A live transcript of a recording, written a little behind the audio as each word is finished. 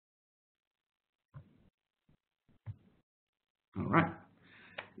All right.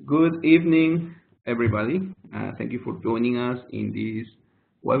 Good evening, everybody. Thank you for joining us in this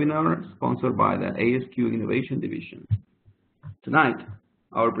webinar sponsored by the ASQ Innovation Division. Tonight,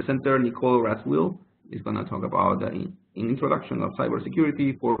 our presenter, Nicole Raswill, is going to talk about the introduction of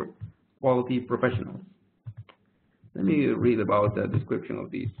cybersecurity for quality professionals. Let me read about the description of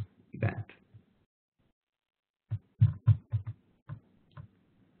this event.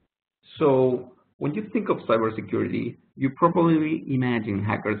 So, when you think of cybersecurity, you probably imagine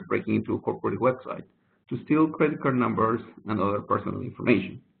hackers breaking into a corporate website to steal credit card numbers and other personal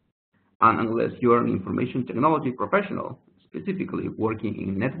information. And unless you are an information technology professional, specifically working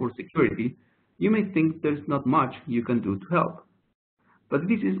in network security, you may think there's not much you can do to help. But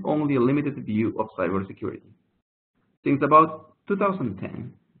this is only a limited view of cybersecurity. Since about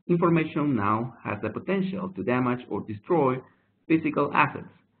 2010, information now has the potential to damage or destroy physical assets,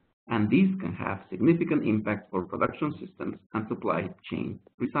 and these can have significant impact for production systems and supply chain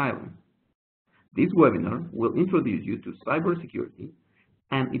resilience. This webinar will introduce you to cybersecurity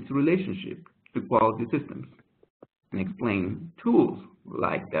and its relationship to quality systems, and explain tools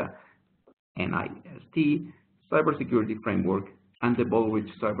like the NIST Cybersecurity Framework and the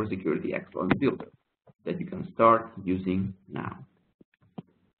Baldrige Cybersecurity Excellence Builder that you can start using now.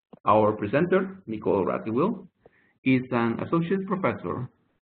 Our presenter, Nicole Raswill, is an associate professor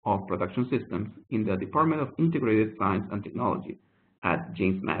of production systems in the Department of Integrated Science and Technology at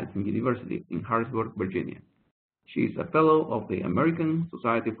James Madison University in Harrisburg, Virginia. She is a fellow of the American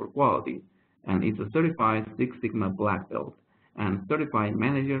Society for Quality and is a certified Six Sigma Black Belt and certified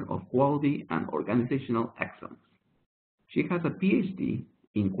manager of quality and organizational excellence. She has a PhD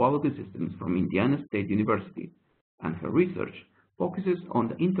in quality systems from Indiana State University, and her research focuses on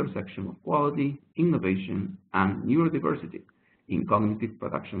the intersection of quality, innovation, and neurodiversity in cognitive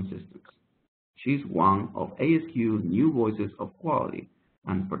production systems. She is one of ASQ New Voices of Quality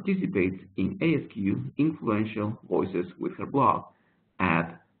and participates in ASQ Influential Voices with her blog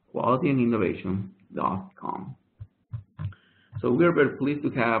at qualityandinnovation.com. So we are very pleased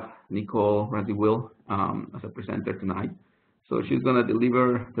to have Nicole Raswill as a presenter tonight. So she's going to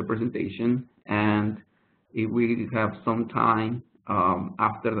deliver the presentation, and if we have some time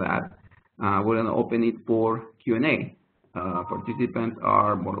after that, we're going to open it for Q&A. Participants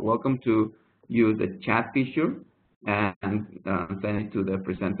are more welcome to use the chat feature and send it to the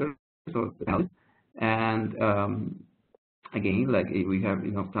presenter. So, and again, like if we have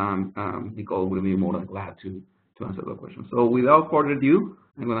enough time, Nicole will be more than glad to answer the question. So without further ado,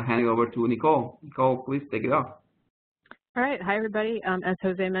 I'm going to hand it over to Nicole. Nicole, please take it off. All right. Hi, everybody. As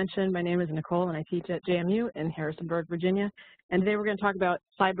Jose mentioned, my name is Nicole, and I teach at JMU in Harrisonburg, Virginia. And today we're going to talk about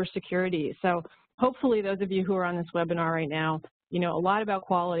cybersecurity. So hopefully those of you who are on this webinar right now, you know a lot about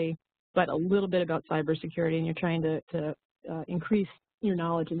quality, but a little bit about cybersecurity, and you're trying to increase your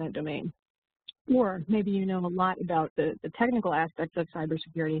knowledge in that domain. Or maybe you know a lot about the technical aspects of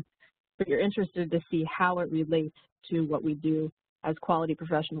cybersecurity, but you're interested to see how it relates to what we do as quality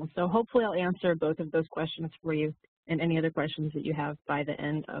professionals. So hopefully I'll answer both of those questions for you and any other questions that you have by the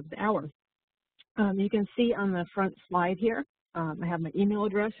end of the hour. You can see on the front slide here, I have my email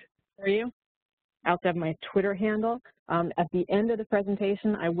address for you. I also have my Twitter handle. At the end of the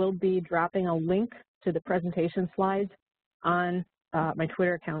presentation, I will be dropping a link to the presentation slides on my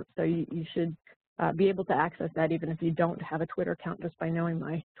Twitter account, so you should be able to access that even if you don't have a Twitter account, just by knowing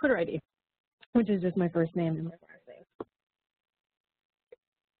my Twitter ID, which is just my first name and my last name.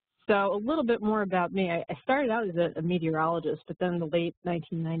 So a little bit more about me. I started out as a meteorologist, but then in the late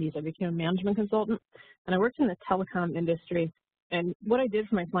 1990s, I became a management consultant, and I worked in the telecom industry. And what I did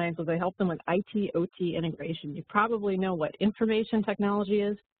for my clients was I helped them with IT/OT integration. You probably know what information technology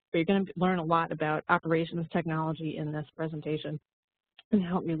is, but you're going to learn a lot about operations technology in this presentation and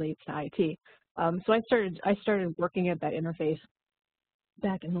how it relates to IT. So I started working at that interface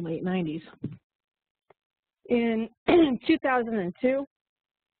back in the late 90s. In 2002,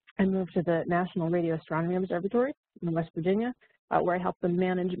 I moved to the National Radio Astronomy Observatory in West Virginia, where I helped them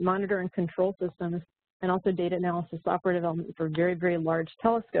manage, monitor, and control systems, and also data analysis software development for very, very large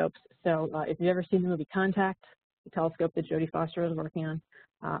telescopes. So if you've ever seen the movie Contact, the telescope that Jodie Foster was working on,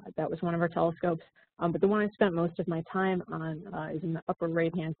 that was one of our telescopes. But the one I spent most of my time on is in the upper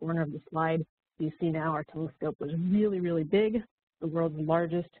right-hand corner of the slide. You see now our telescope was really, really big, the world's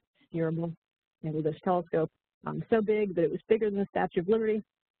largest steerable English telescope. So big that it was bigger than the Statue of Liberty,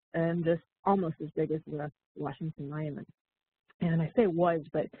 and just almost as big as the Washington Monument. And I say was,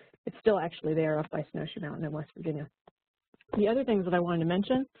 but it's still actually there up by Snowshoe Mountain in West Virginia. The other things that I wanted to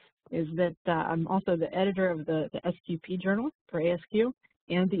mention is that I'm also the editor of the SQP journal for ASQ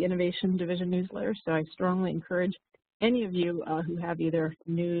and the Innovation Division newsletter. So I strongly encourage any of you who have either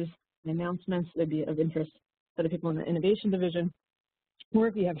news and announcements that would be of interest to the people in the innovation division, or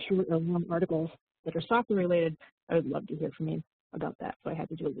if you have short or long articles that are software related, I would love to hear from you about that. So I had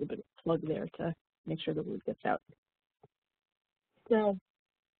to do a little bit of a plug there to make sure the word gets out. So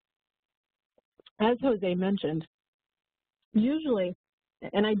as Jose mentioned, usually,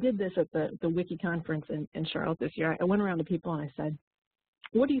 and I did this at the Wiki conference in Charlotte this year, I went around to people and I said,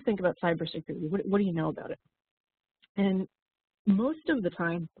 what do you think about cybersecurity? What do you know about it? And most of the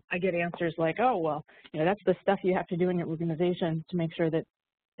time, I get answers like, oh, well, that's the stuff you have to do in your organization to make sure that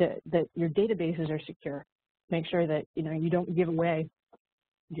your databases are secure. Make sure that, you don't give away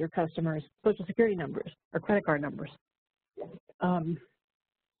your customers' social security numbers or credit card numbers.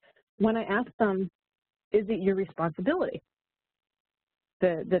 When I ask them, is it your responsibility?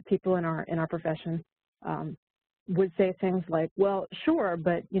 The people in our profession would say things like, well, sure,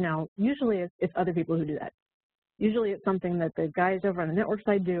 but, usually it's other people who do that. Usually it's something that the guys over on the network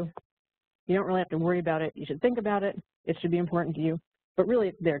side do. You don't really have to worry about it. You should think about it. It should be important to you, but really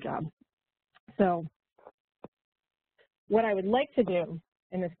it's their job. So what I would like to do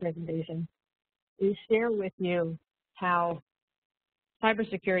in this presentation is share with you how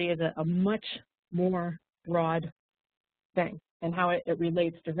cybersecurity is a much more broad thing and how it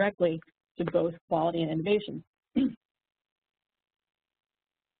relates directly to both quality and innovation.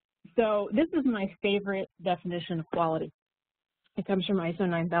 So this is my favorite definition of quality. It comes from ISO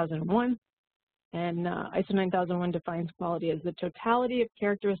 9001, and ISO 9001 defines quality as the totality of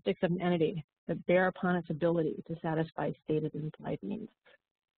characteristics of an entity that bear upon its ability to satisfy stated and implied needs.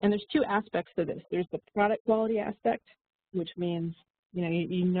 And there's two aspects to this. There's the product quality aspect, which means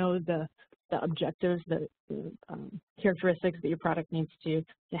you know the objectives, the characteristics that your product needs to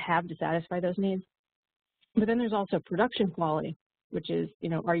have to satisfy those needs. But then there's also production quality, which is,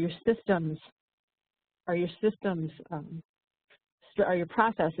 are your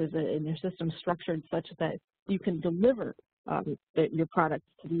processes and your systems structured such that you can deliver your product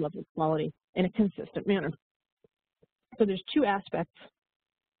to the level of quality in a consistent manner. So there's two aspects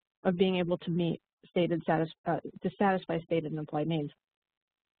of being able to meet to satisfy stated and implied needs.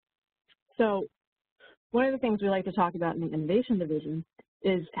 So one of the things we like to talk about in the innovation division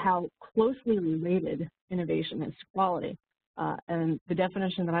is how closely related innovation is to quality. And the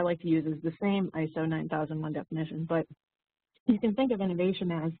definition that I like to use is the same ISO 9001 definition, but you can think of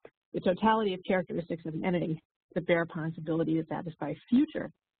innovation as the totality of characteristics of an entity that bear upon its ability to satisfy future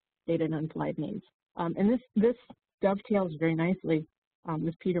stated and implied needs. And this dovetails very nicely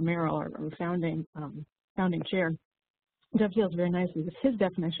with Peter Merrill, our founding chair, dovetails very nicely with his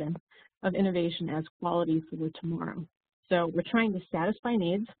definition of innovation as quality for tomorrow. So we're trying to satisfy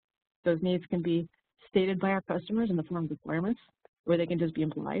needs. Those needs can be stated by our customers in the form of requirements, or they can just be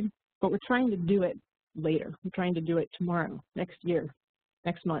implied, but we're trying to do it later. We're trying to do it tomorrow, next year,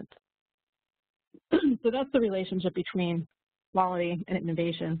 next month. So that's the relationship between quality and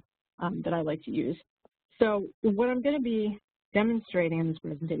innovation that I like to use. So what I'm going to be demonstrating in this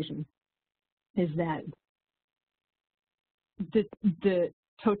presentation is that the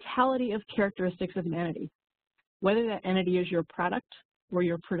totality of characteristics of an entity, whether that entity is your product or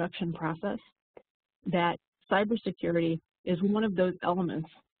your production process, that cybersecurity is one of those elements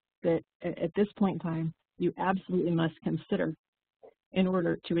that at this point in time you absolutely must consider in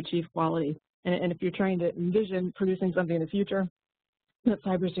order to achieve quality. And if you're trying to envision producing something in the future, that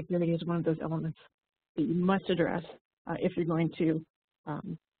cybersecurity is one of those elements that you must address if you're going to,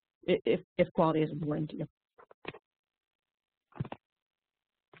 if quality is important to you.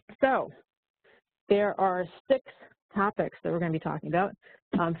 So there are 6 topics that we're going to be talking about.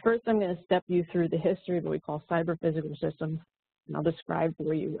 First, I'm going to step you through the history of what we call cyber physical systems, and I'll describe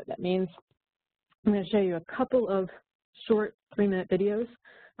for you what that means. I'm going to show you a couple of short 3-minute videos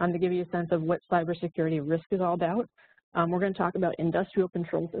to give you a sense of what cybersecurity risk is all about. We're going to talk about industrial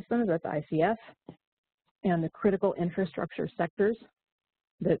control systems, that's ICS, and the critical infrastructure sectors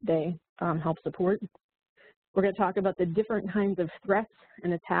that they help support. We're going to talk about the different kinds of threats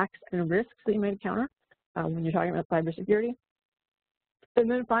and attacks and risks that you might encounter when you're talking about cybersecurity. And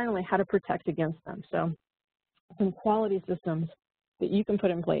then finally, how to protect against them. So some quality systems that you can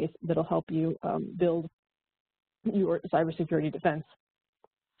put in place that'll help you build your cybersecurity defense.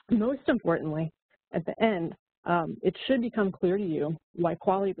 Most importantly, at the end, it should become clear to you why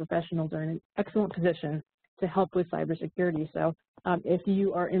quality professionals are in an excellent position to help with cybersecurity. So if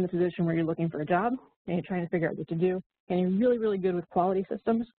you are in the position where you're looking for a job and you're trying to figure out what to do, and you're really, really good with quality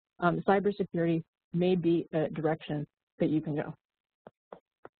systems, cybersecurity may be a direction that you can go.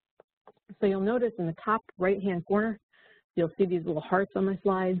 So you'll notice in the top right-hand corner, you'll see these little hearts on my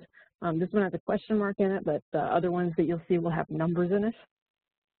slides. This one has a question mark in it, but the other ones that you'll see will have numbers in it.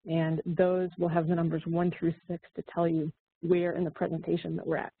 And those will have the numbers 1 through 6 to tell you where in the presentation that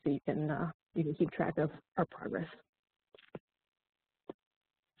we're at, so you can keep track of our progress.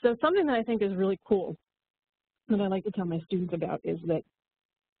 So something that I think is really cool that I like to tell my students about is that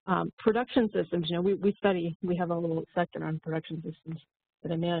production systems, we have a little sector on production systems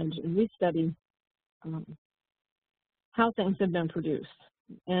that I manage, and we study how things have been produced.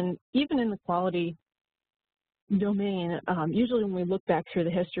 And even in the quality domain, usually when we look back through the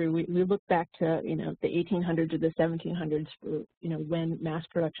history, we look back to, the 1800s or the 1700s for, when mass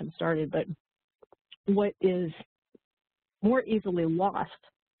production started. But what is more easily lost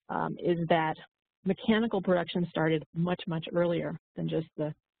is that mechanical production started much, much earlier than just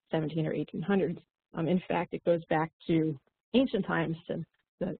the 17 or 1800s. In fact, it goes back to ancient times, to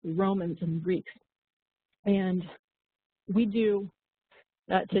the Romans and Greeks. And we do,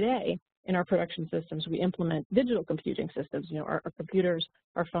 today, in our production systems, we implement digital computing systems, our computers,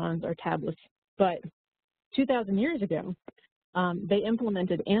 our phones, our tablets. But 2,000 years ago, they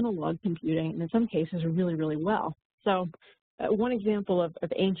implemented analog computing, and in some cases, really, really well. So one example of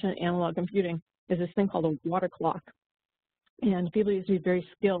ancient analog computing is this thing called a water clock. And people used to be very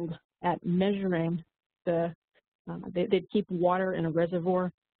skilled at measuring they'd keep water in a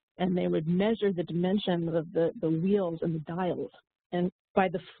reservoir, and they would measure the dimensions of the wheels and the dials. And by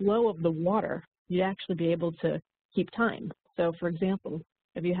the flow of the water, you'd actually be able to keep time. So, for example,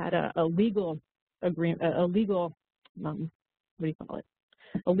 if you had a legal agreement, a legal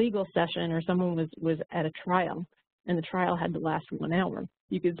session, or someone was at a trial, and the trial had to last 1 hour,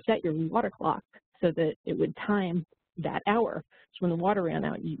 you could set your water clock so that it would time that hour. So when the water ran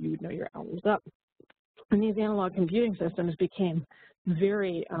out, you would know your hour was up. And these analog computing systems became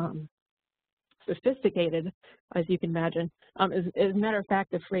very sophisticated, as you can imagine. As a matter of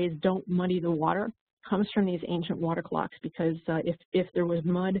fact, the phrase "don't muddy the water" comes from these ancient water clocks, because if there was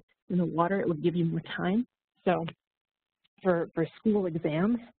mud in the water, it would give you more time. So for school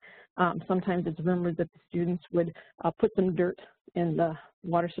exams, sometimes it's rumored that the students would put some dirt in the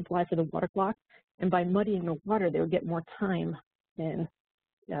water supply for the water clock, and by muddying the water, they would get more time in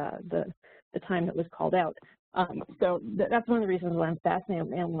the time that was called out. So that's one of the reasons why I'm fascinated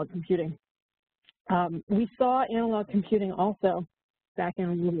with analog computing. We saw analog computing also back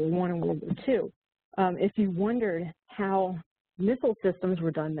in World War I and World War II. If you wondered how missile systems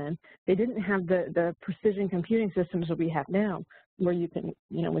were done then, they didn't have the precision computing systems that we have now, where you can,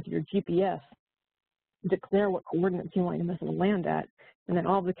 with your GPS, declare what coordinates you want your missile to land at, and then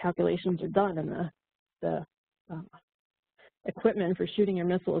all the calculations are done, and the equipment for shooting your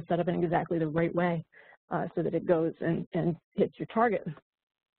missile is set up in exactly the right way so that it goes and hits your target.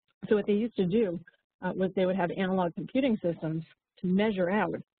 So what they used to do was they would have analog computing systems to measure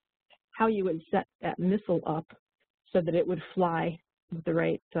out how you would set that missile up so that it would fly with the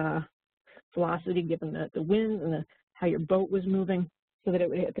right velocity given the wind and how your boat was moving, so that it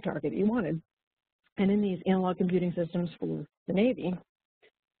would hit the target that you wanted. And in these analog computing systems for the Navy,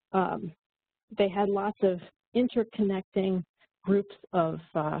 they had lots of interconnecting groups of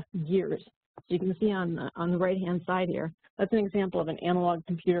gears. So you can see on the right-hand side here, that's an example of an analog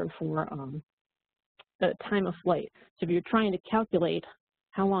computer for the time of flight. So if you're trying to calculate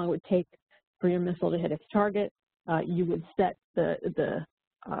how long it would take for your missile to hit its target, you would set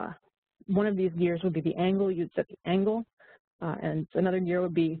one of these gears would be the angle. You'd set the angle, and another gear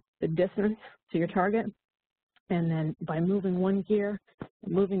would be the distance to your target. And then by moving one gear,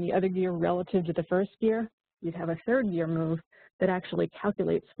 moving the other gear relative to the first gear, you'd have a third gear move that actually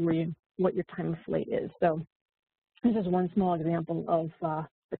calculates for you what your time of flight is. So this is one small example of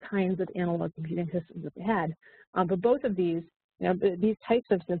the kinds of analog computing systems that they had. But both of these, these types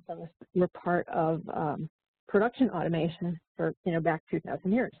of systems were part of production automation for, back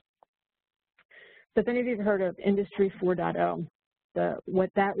 2,000 years. So if any of you have heard of Industry 4.0, what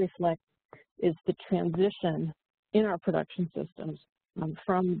that reflects is the transition in our production systems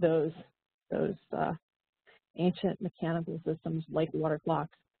from those ancient mechanical systems like water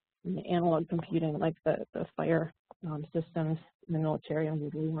clocks and the analog computing like the fire systems in the military in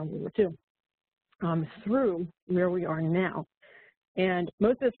World War I and World War II through where we are now. And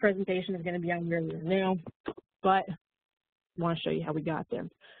most of this presentation is going to be on where we are now, but I want to show you how we got there.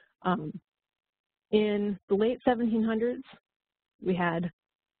 In the late 1700s, we had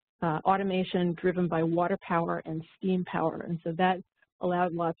automation driven by water power and steam power, and so that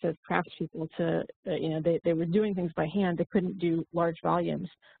allowed lots of craftspeople to, they were doing things by hand. They couldn't do large volumes.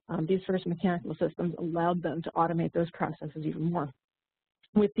 These first mechanical systems allowed them to automate those processes even more.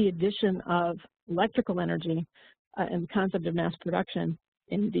 With the addition of electrical energy and the concept of mass production,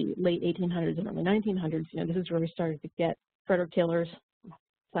 in the late 1800s and early 1900s, this is where we started to get Frederick Taylor's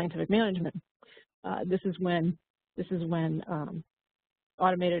scientific management. This is when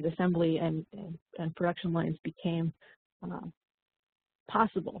automated assembly and production lines became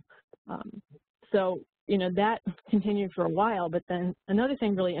possible. So that continued for a while, but then another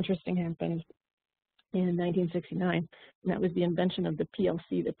thing really interesting happened in 1969, and that was the invention of the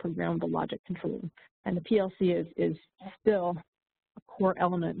PLC, the programmable logic controller. And the PLC is still a core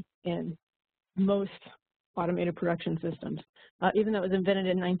element in most automated production systems. Even though it was invented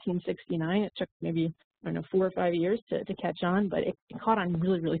in 1969, it took maybe, 4 or 5 years to catch on, but it caught on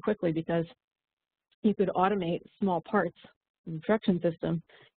really, really quickly because you could automate small parts in the production system,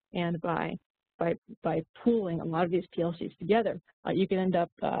 and by pooling a lot of these PLCs together, you can end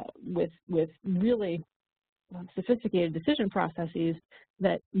up with really sophisticated decision processes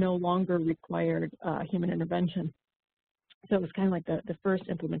that no longer required human intervention. So it was kind of like the first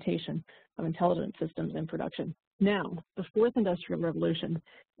implementation of intelligent systems in production. Now, the fourth industrial revolution,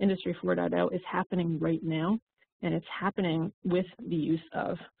 Industry 4.0, is happening right now, and it's happening with the use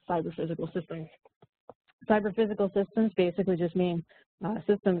of cyber-physical systems. Cyber-physical systems basically just mean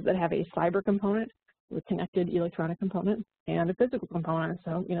systems that have a cyber component, a connected electronic component, and a physical component,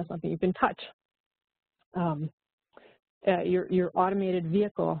 so something you can touch. Your automated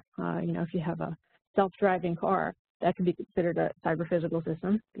vehicle, if you have a self-driving car, that could be considered a cyber-physical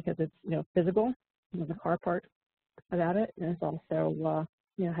system because it's physical, there's a car part about it, and it's also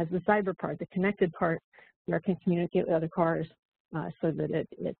has the cyber part, the connected part, where it can communicate with other cars so that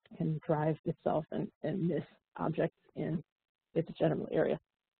it can drive itself and miss objects in its general area.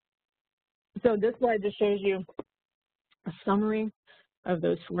 So this slide just shows you a summary of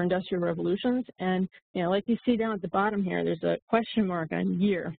those 4 industrial revolutions, and like you see down at the bottom here, there's a question mark on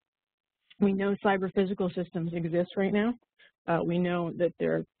year. We know cyber-physical systems exist right now. We know that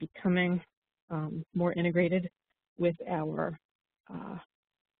they're becoming more integrated with our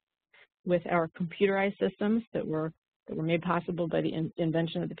computerized systems that were made possible by the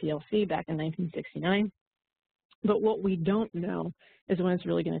invention of the PLC back in 1969. But what we don't know is when it's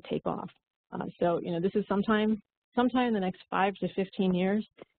really going to take off. So this is sometime in the next 5 to 15 years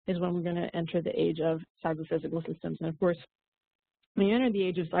is when we're going to enter the age of cyber-physical systems. And of course, when you enter the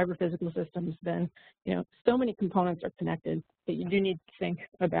age of cyber-physical systems, then so many components are connected that you do need to think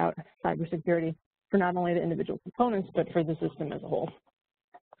about cybersecurity for not only the individual components, but for the system as a whole.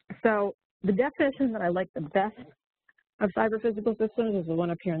 So the definition that I like the best of cyber-physical systems is the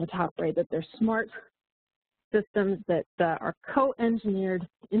one up here in the top right, that they're smart systems that are co-engineered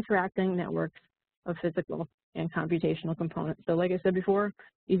interacting networks of physical and computational components. So like I said before,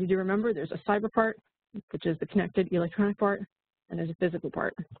 easy to remember, there's a cyber part, which is the connected electronic part, and there's a physical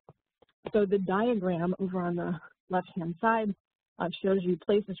part. So the diagram over on the left-hand side shows you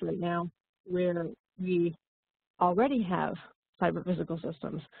places right now where we already have cyber-physical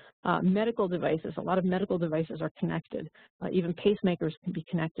systems. Medical devices, a lot of medical devices are connected. Even pacemakers can be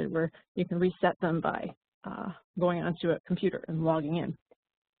connected where you can reset them by going onto a computer and logging in.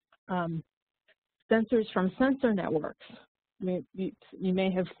 Sensors from sensor networks. You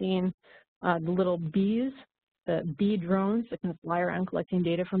may have seen the little bees, the bee drones that can fly around collecting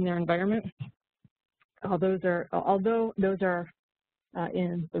data from their environment. Although those are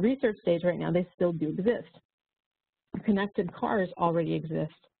in the research stage right now, they still do exist. Connected cars already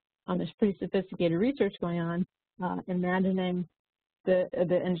exist. There's pretty sophisticated research going on, imagining the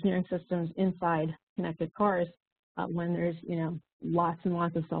engineering systems inside connected cars when there's lots and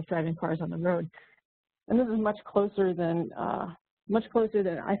lots of self-driving cars on the road. And this is much closer than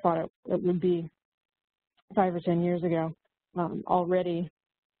I thought it would be 5 or 10 years ago. Already,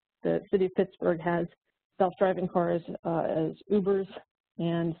 the city of Pittsburgh has self-driving cars as Ubers,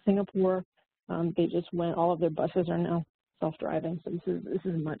 and Singapore, they just went. All of their buses are now self-driving. So this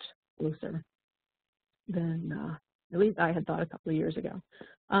is much closer than at least I had thought a couple of years ago.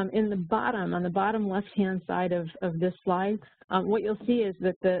 On the bottom left-hand side of this slide, what you'll see is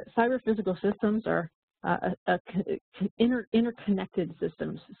that the cyber-physical systems are interconnected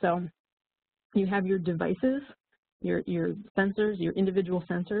systems. So you have your devices, your sensors, your individual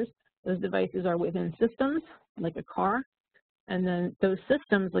sensors. Those devices are within systems, like a car. And then those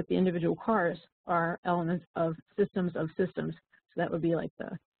systems, like the individual cars, are elements of systems of systems. So that would be like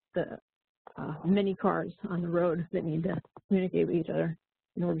the many cars on the road that need to communicate with each other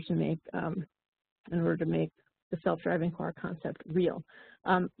in order to make the self-driving car concept real.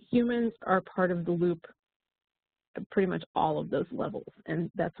 Humans are part of the loop at pretty much all of those levels,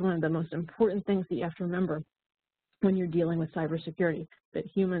 and that's one of the most important things that you have to remember when you're dealing with cybersecurity, that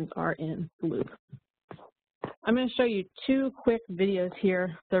humans are in the loop. I'm going to show you two quick videos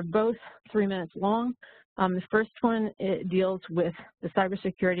here. They're both 3 minutes long. The first one, it deals with the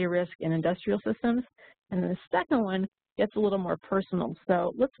cybersecurity risk in industrial systems, and the second one gets a little more personal.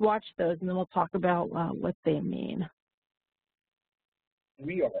 So let's watch those, and then we'll talk about what they mean.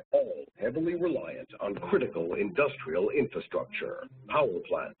 We are all heavily reliant on critical industrial infrastructure, power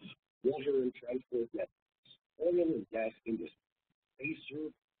plants, water and transport networks, oil and gas industry. They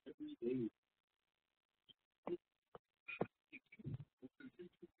serve everyday.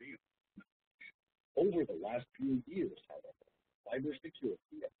 Over the last few years, however,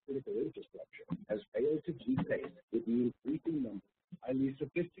 cybersecurity of critical infrastructure has failed to keep pace with the increasing number of highly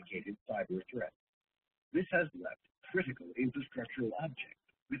sophisticated cyber threats. This has left critical infrastructural objects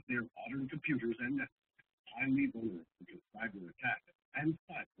with their modern computers and networks highly vulnerable to cyber attacks and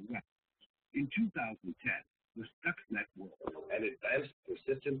cyber weapons. In 2010, the Stuxnet world, an advanced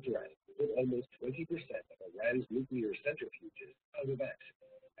persistent threat, put almost 20% of Iran's nuclear centrifuges out of action.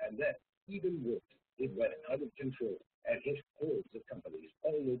 And then, even worse, it went out of control and hit hordes of companies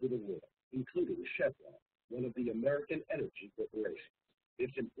all over the world, including Chevron, one of the American energy corporations.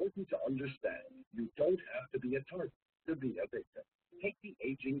 It's important to understand you don't have to be a target to be a victim. Take the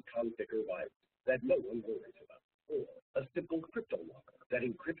aging Conficker virus that no one worries about, or a simple crypto locker that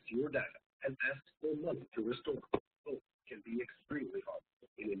encrypts your data and asks for money to restore. Both can be extremely harmful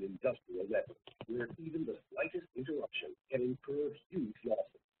in an industrial network where even the slightest interruption can incur huge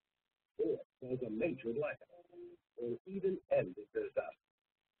losses, or cause a major blackout, or even end in disaster.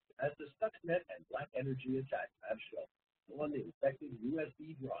 As the Stuxnet and Black Energy attacks have shown, one infected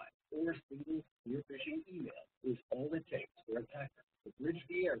USB drive or single spear phishing email is all it takes for attackers to bridge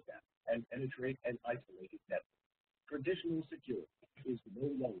the air gap and penetrate an isolated network. Traditional security is no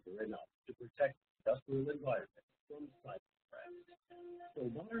longer enough to protect industrial environments from cyber threats.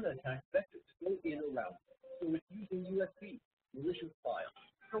 So modern attack vectors go in around them. So it's using USB, malicious files,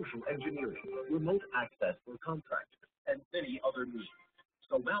 social engineering, remote access for contractors, and many other means.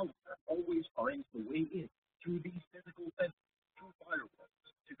 So malware always finds the way in through these physical sensors, through firewalls,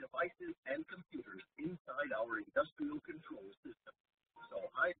 to devices and computers inside our industrial control system. So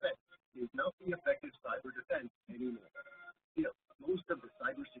high-tech is not the effective cyber defense anymore. Still, most of the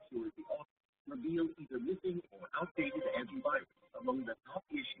cybersecurity audits reveal either missing or outdated antivirus among the top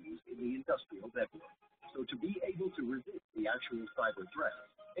issues in the industrial network. So to be able to resist the actual cyber threat,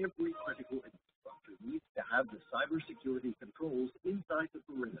 every critical infrastructure needs to have the cybersecurity controls inside the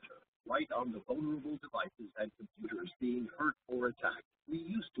perimeter, right on the vulnerable devices and computers being hurt or attacked. We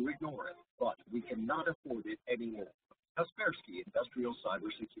used to ignore it, but we cannot afford it anymore. Kaspersky Industrial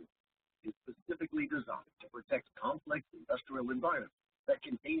Cybersecurity is specifically designed to protect complex industrial environments that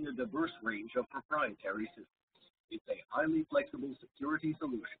contain a diverse range of proprietary systems. It's a highly flexible security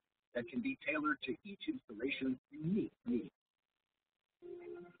solution that can be tailored to each installation's unique needs.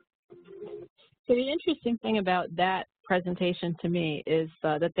 So the interesting thing about that presentation to me is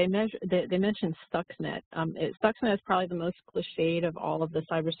that they mentioned Stuxnet. Stuxnet is probably the most cliched of all of the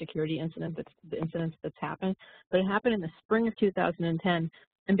cybersecurity incidents that's happened, but it happened in the spring of 2010.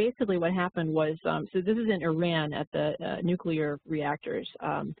 And basically what happened was, so this is in Iran at the nuclear reactors.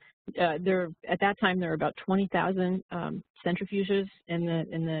 At that time, there were about 20,000 centrifuges in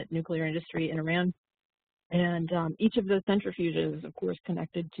the nuclear industry in Iran. And each of those centrifuges is, of course,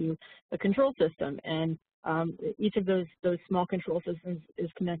 connected to a control system. And each of those small control systems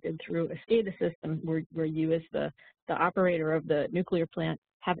is connected through a SCADA system where you, as the operator of the nuclear plant,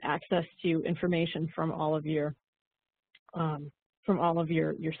 have access to information from all of your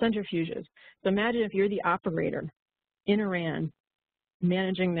centrifuges. So imagine if you're the operator in Iran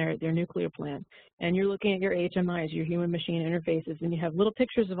managing their nuclear plant, and you're looking at your HMIs, your human machine interfaces, and you have little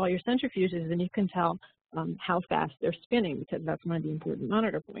pictures of all your centrifuges, and you can tell how fast they're spinning, because that's one of the important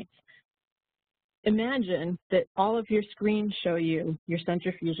monitor points. Imagine that all of your screens show you your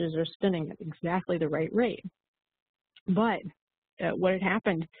centrifuges are spinning at exactly the right rate. But what had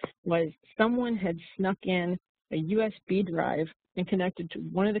happened was someone had snuck in a USB drive and connected to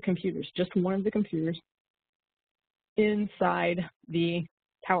one of the computers, just one of the computers, inside the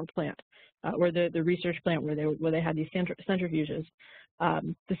power plant or the research plant where they had these centrifuges.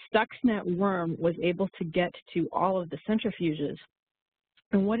 The Stuxnet worm was able to get to all of the centrifuges,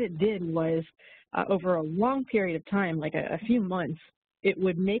 and what it did was, over a long period of time, like a few months, it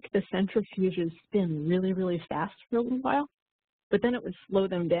would make the centrifuges spin really, really fast for a little while, but then it would slow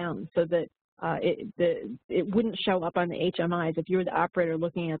them down so that it wouldn't show up on the HMIs. If you were the operator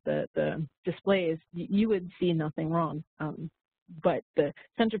looking at the displays, you would see nothing wrong. But the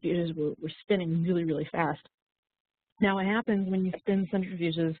centrifuges were spinning really, really fast. Now, what happens when you spin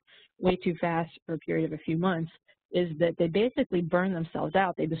centrifuges way too fast for a period of a few months is that they basically burn themselves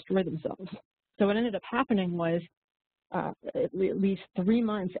out. They destroy themselves. So what ended up happening was at least 3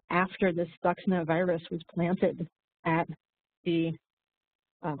 months after this Stuxnet virus was planted at the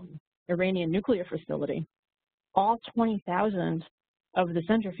Iranian nuclear facility, all 20,000 of the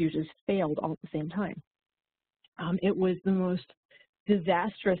centrifuges failed all at the same time. It was the most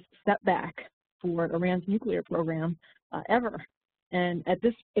disastrous setback for Iran's nuclear program ever. And at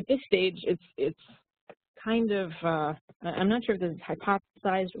this stage, it's kind of I'm not sure if this is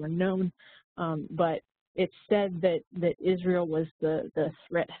hypothesized or known, but it's said that Israel was the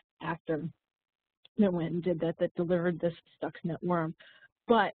threat actor that went and did that delivered this Stuxnet worm.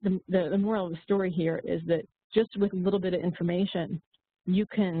 But the moral of the story here is that just with a little bit of information, you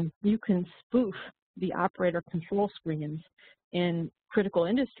can spoof the operator control screens in critical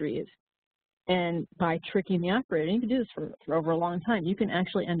industries, and by tricking the operator, you can do this for over a long time, you can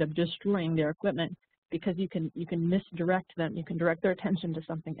actually end up destroying their equipment because you can misdirect them. You can direct their attention to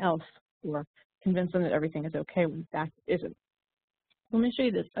something else or convince them that everything is okay when in fact it isn't. Let me show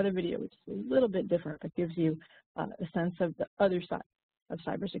you this other video, which is a little bit different, but gives you a sense of the other side of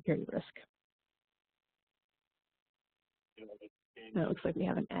cybersecurity risk. Now it looks like we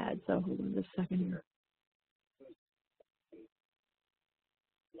have an ad, so hold on just a second here.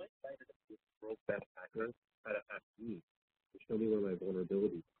 World's best hackers try to hack me to show me where my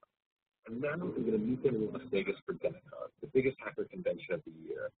vulnerabilities are. And now I'm going to meet them in Las Vegas for DEFCON, the biggest hacker convention of the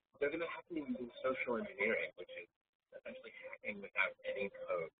year. They're going to hack me using social engineering, which is essentially hacking without any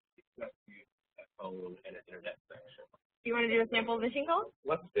code. It's just use a phone and an internet connection. Do you want to do a sample of phishing call?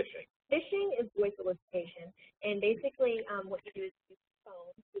 What's phishing? Phishing is voice solicitation, and basically what you do is use the phone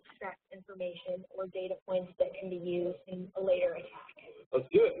to extract information or data points that can be used in a later attack. Let's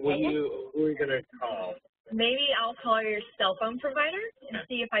do it. Who are you going to call? Maybe I'll call your cell phone provider and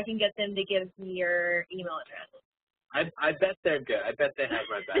see if I can get them to give me your email address. I bet they're good. I bet they have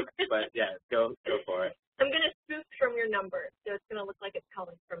my back. But yeah, go for it. I'm going to spoof from your number, so it's going to look like it's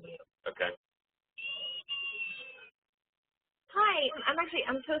coming from you. Okay. Hi,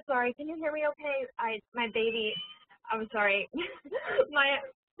 I'm so sorry. Can you hear me okay? My baby, I'm sorry.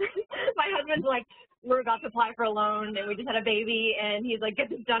 my husband's like, we're about to apply for a loan and we just had a baby and he's like, get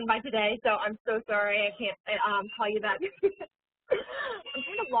this done by today. So I'm so sorry. I can't call you back. I'm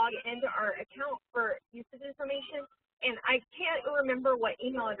trying to log into our account for usage information and I can't remember what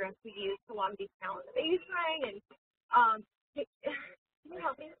email address we use to log these accounts. The baby's crying and can you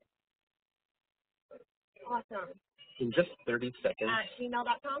help me? Awesome. In just 30 seconds, at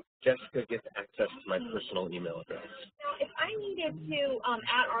gmail.com. Jessica gets access to my personal email address. Now, if I needed to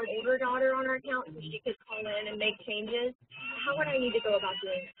add our older daughter on our account so she could call in and make changes, how would I need to go about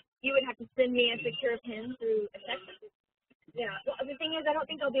doing it? You would have to send me a secure PIN through a text message? Yeah. Well, the thing is, I don't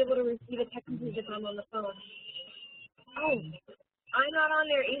think I'll be able to receive a text message if I'm on the phone. Oh, I'm not on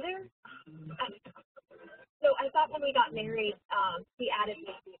there either? So I thought when we got married, he added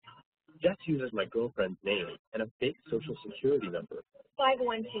me to the account. Jess uses my girlfriend's name and a fake social security number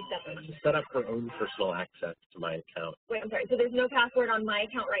 5127 to set up her own personal access to my account. Wait, I'm sorry. So there's no password on my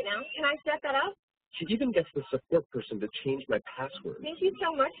account right now? Can I set that up? She even gets the support person to change my password. Thank you so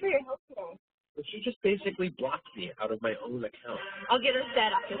much for your help today. But she just basically blocked me out of my own account. I'll get her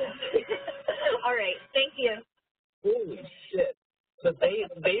set after this. All right. Thank you. Holy shit. So they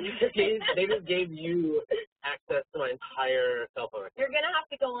just gave you access to my entire cell phone account. You're going to have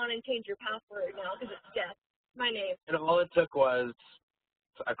to go on and change your password now because it's Jess, my name. And all it took was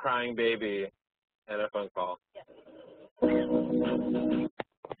a crying baby and a phone call. Yes.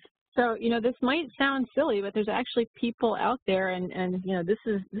 So, you know, this might sound silly, but there's actually people out there, and you know, this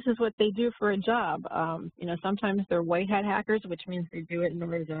is what they do for a job. You know, sometimes they're white hat hackers, which means they do it in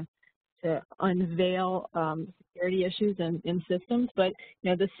order to unveil security issues in systems. But, you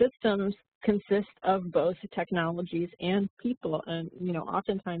know, the systems consist of both technologies and people, and, you know,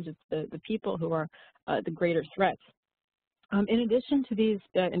 oftentimes it's the people who are the greater threats. In addition to these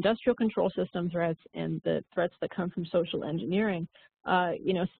industrial control system threats and the threats that come from social engineering,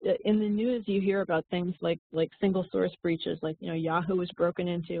 you know, in the news you hear about things like single source breaches, like, you know, Yahoo was broken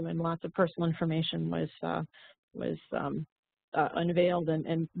into and lots of personal information was unveiled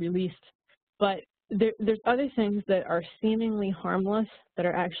and released. But there's other things that are seemingly harmless that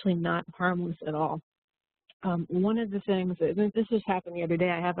are actually not harmless at all. One of the things, this just happened the other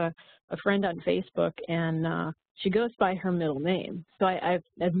day, I have a friend on Facebook, and she goes by her middle name. So I've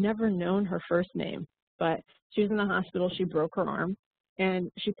never known her first name, but she was in the hospital, she broke her arm,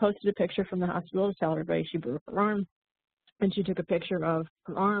 and she posted a picture from the hospital to tell everybody she broke her arm, and she took a picture of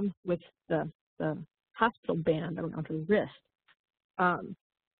her arm with the hospital band around her wrist.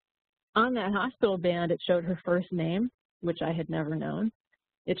 On that hospital band, it showed her first name, which I had never known.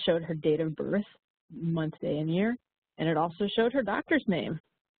 It showed her date of birth, month, day, and year, and it also showed her doctor's name.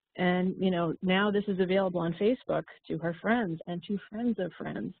 And, you know, now this is available on Facebook to her friends and to friends of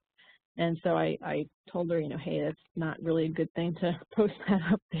friends. And so I told her, you know, hey, that's not really a good thing to post that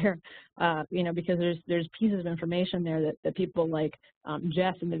up there, you know, because there's pieces of information there that people like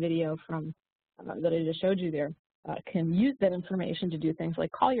Jess in the video from that I just showed you there can use that information to do things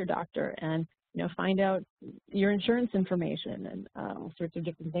like call your doctor and, you know, find out your insurance information and all sorts of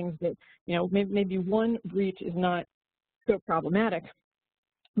different things that, you know, maybe one breach is not so problematic.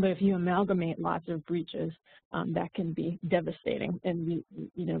 But if you amalgamate lots of breaches, that can be devastating and,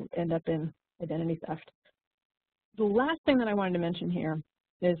 you know, end up in identity theft. The last thing that I wanted to mention here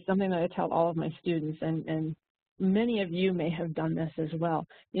is something that I tell all of my students, and many of you may have done this as well.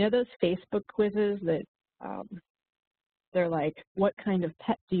 You know those Facebook quizzes that they're like, what kind of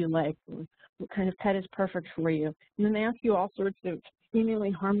pet do you like? What kind of pet is perfect for you? And then they ask you all sorts of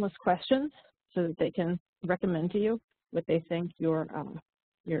seemingly harmless questions so that they can recommend to you what they think your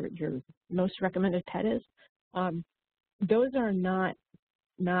most recommended pet is. Those are not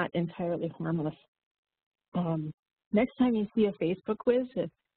entirely harmless. Next time you see a Facebook quiz,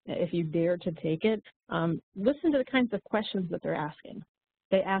 if you dare to take it, listen to the kinds of questions that they're asking.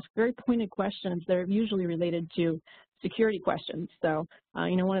 They ask very pointed questions that are usually related to security questions. So,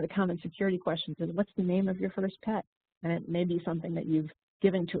 you know, one of the common security questions is, what's the name of your first pet? And it may be something that you've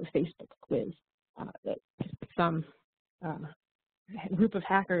given to a Facebook quiz that some group of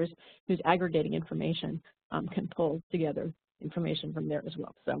hackers who's aggregating information can pull together information from there as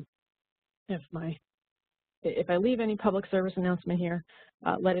well. So if I leave any public service announcement here,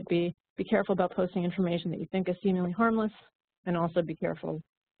 let it be careful about posting information that you think is seemingly harmless, and also be careful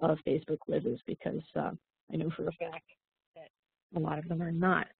of Facebook quizzes, because I know for a fact that a lot of them are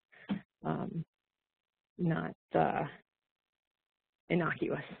not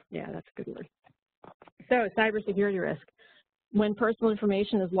innocuous. Yeah, that's a good word. So cybersecurity risk. When personal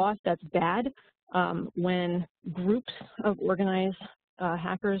information is lost, that's bad. When groups of organized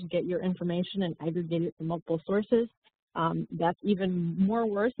hackers get your information and aggregate it from multiple sources, that's even more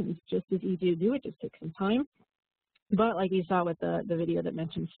worse, and it's just as easy to do. It just takes some time. But like you saw with the video that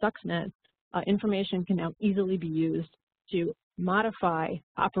mentioned Stuxnet, information can now easily be used to modify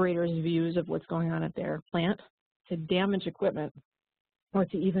operators' views of what's going on at their plant, to damage equipment, or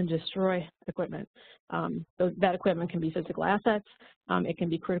to even destroy equipment. So that equipment can be physical assets, it can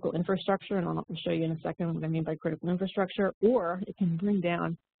be critical infrastructure, and I'll show you in a second what I mean by critical infrastructure, or it can bring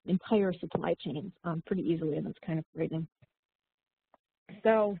down entire supply chains pretty easily, and that's kind of frightening.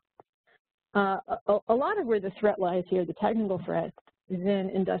 So a lot of where the threat lies here, the technical threat, is in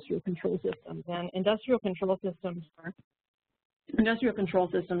industrial control systems. And industrial control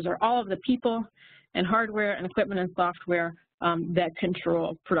systems are all of the people and hardware and equipment and software that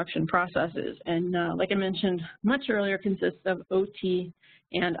control production processes. And like I mentioned much earlier, consists of OT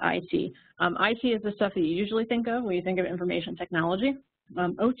and IT. IT is the stuff that you usually think of when you think of information technology.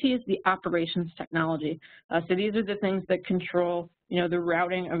 OT is the operations technology. So these are the things that control, you know, the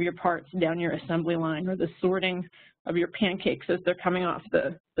routing of your parts down your assembly line, or the sorting of your pancakes as they're coming off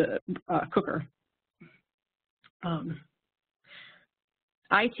the cooker.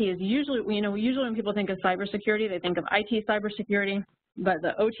 IT is usually, you know, usually when people think of cybersecurity, they think of IT cybersecurity, but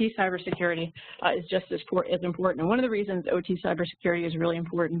the OT cybersecurity is just as important. And one of the reasons OT cybersecurity is really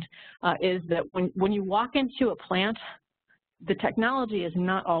important is that when you walk into a plant, the technology is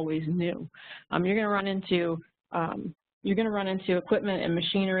not always new. You're going to run into equipment and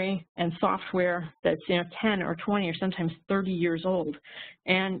machinery and software that's, you know, 10 or 20 or sometimes 30 years old.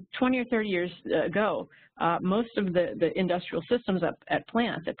 And 20 or 30 years ago, most of the industrial systems at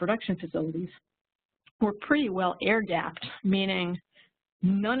plants, at production facilities, were pretty well air-gapped, meaning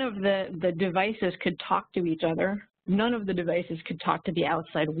none of the devices could talk to each other. None of the devices could talk to the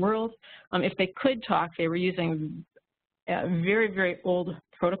outside world. If they could talk, they were using very, very old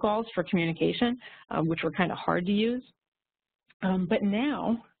protocols for communication, which were kind of hard to use. But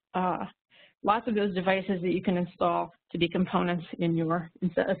now, lots of those devices that you can install to be components in your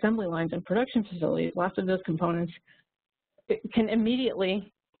assembly lines and production facilities, lots of those components can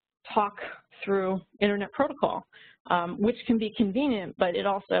immediately talk through internet protocol, which can be convenient, but it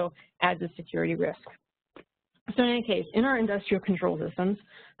also adds a security risk. So in any case, in our industrial control systems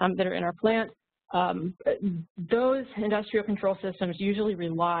that are in our plant, those industrial control systems usually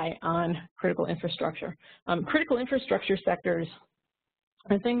rely on critical infrastructure. Critical infrastructure sectors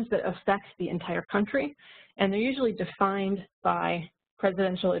are things that affect the entire country, and they're usually defined by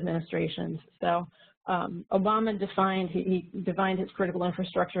presidential administrations. So Obama defined his critical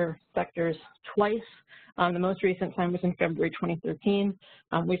infrastructure sectors twice. The most recent time was in February 2013.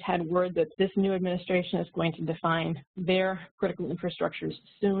 We've had word that this new administration is going to define their critical infrastructures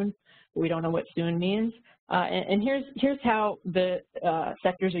soon. We don't know what soon means. And here's how the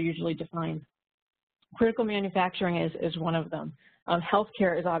sectors are usually defined. Critical manufacturing is one of them.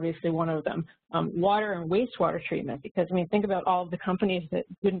 Healthcare is obviously one of them. Water and wastewater treatment, because I mean, think about all of the companies that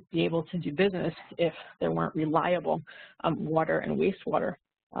wouldn't be able to do business if there weren't reliable water and wastewater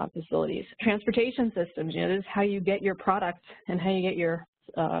facilities. Transportation systems, this is how you get your products and how you get your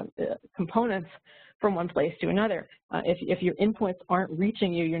components from one place to another. If your inputs aren't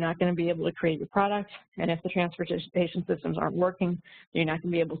reaching you, you're not going to be able to create your product, and if the transportation systems aren't working, you're not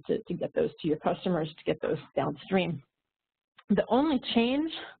going to be able to get those to your customers, to get those downstream. The only change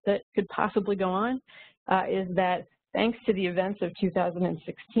that could possibly go on is that thanks to the events of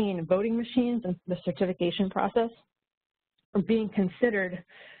 2016, voting machines and the certification process are being considered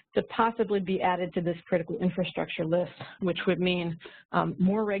to possibly be added to this critical infrastructure list, which would mean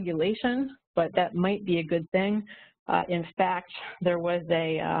more regulation, but that might be a good thing. In fact, there was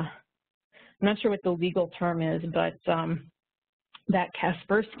I'm not sure what the legal term is, but that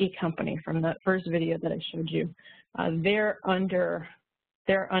Kaspersky company from the first video that I showed you, they're under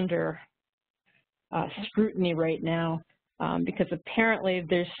scrutiny right now because apparently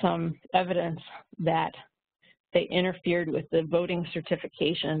there's some evidence that they interfered with the voting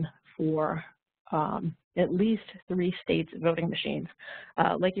certification for at least 3 states' voting machines.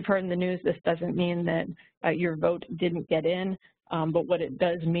 Like you've heard in the news, this doesn't mean that your vote didn't get in, but what it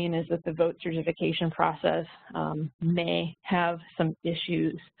does mean is that the vote certification process may have some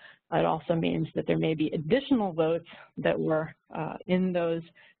issues. It also means that there may be additional votes that were in those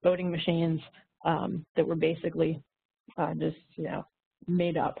voting machines that were basically just,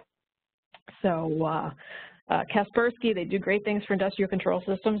 made up. So Kaspersky, they do great things for industrial control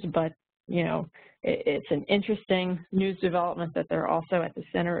systems, but, it's an interesting news development that they're also at the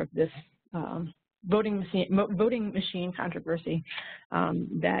center of this voting machine controversy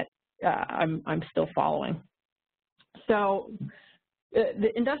that I'm still following. So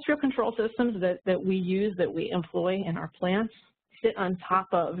the industrial control systems that we use, that we employ in our plants, sit on top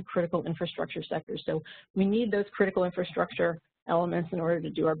of critical infrastructure sectors. So we need those critical infrastructure elements in order to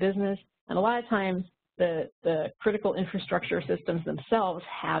do our business. And a lot of times the critical infrastructure systems themselves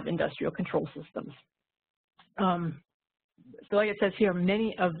have industrial control systems. So like it says here,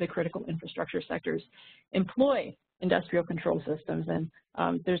 many of the critical infrastructure sectors employ industrial control systems, and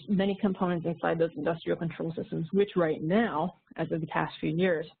there's many components inside those industrial control systems, which right now, as of the past few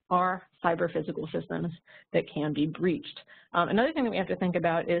years, are cyber physical systems that can be breached. Another thing that we have to think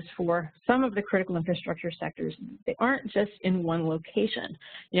about is for some of the critical infrastructure sectors, they aren't just in one location.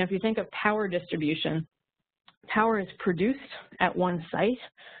 If you think of power distribution, power is produced at one site,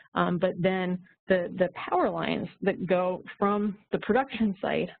 but then the power lines that go from the production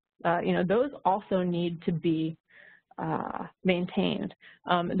site, those also need to be maintained.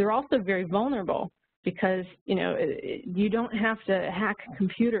 They're also very vulnerable because, you don't have to hack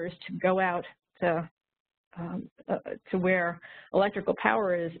computers to go out to where electrical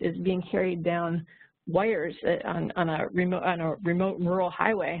power is being carried down wires on a remote rural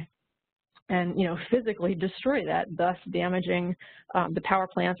highway and, physically destroy that, thus damaging the power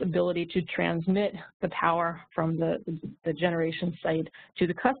plant's ability to transmit the power from the generation site to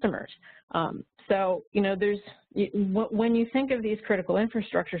the customers. So, when you think of these critical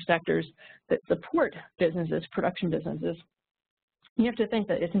infrastructure sectors that support businesses, production businesses, you have to think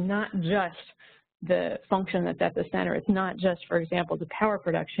that it's not just the function that's at the center. It's not just, for example, the power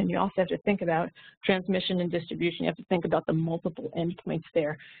production. You also have to think about transmission and distribution. You have to think about the multiple endpoints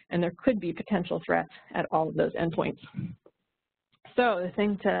there, and there could be potential threats at all of those endpoints. So the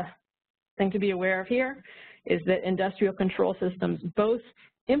thing to be aware of here is that industrial control systems both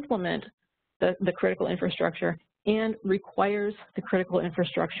implement the critical infrastructure and requires the critical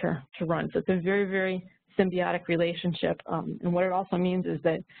infrastructure to run. So it's a very, very symbiotic relationship. And what it also means is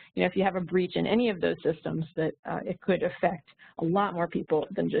that, if you have a breach in any of those systems, that it could affect a lot more people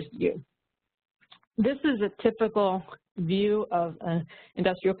than just you. This is a typical view of an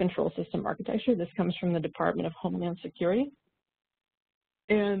industrial control system architecture. This comes from the Department of Homeland Security.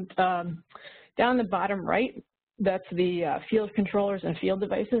 And down the bottom right, that's the field controllers and field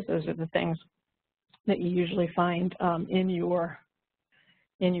devices. Those are the things that you usually find in your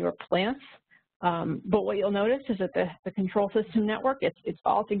plants. But what you'll notice is that the control system network, it's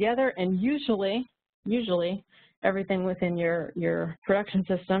all together, and usually everything within your production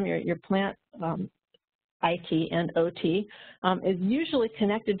system, your plant IT and OT is usually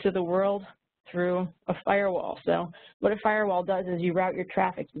connected to the world through a firewall. So what a firewall does is you route your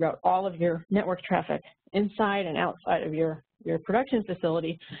traffic, you route all of your network traffic inside and outside of your production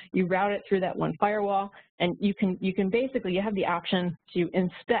facility. You route it through that one firewall, and you can basically, you have the option to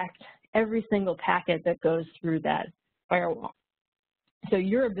inspect every single packet that goes through that firewall. So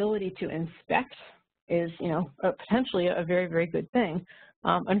your ability to inspect is, potentially a very, very good thing.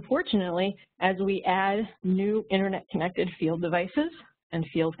 Unfortunately, as we add new internet-connected field devices and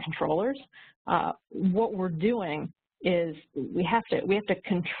field controllers, what we're doing is we have to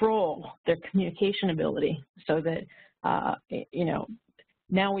control their communication ability so that,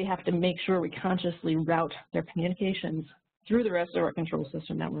 now we have to make sure we consciously route their communications through the rest of our control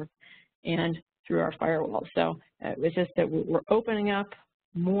system network and through our firewalls. So it's just that we're opening up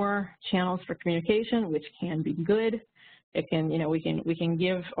more channels for communication, which can be good. It can, we can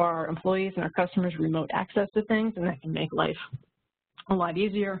give our employees and our customers remote access to things, and that can make life a lot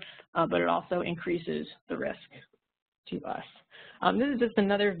easier, but it also increases the risk to us. This is just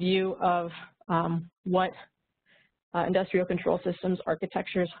another view of what industrial control systems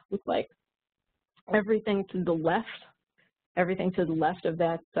architectures look like. Everything to the left of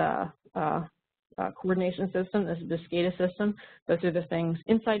that coordination system, this is the SCADA system. Those are the things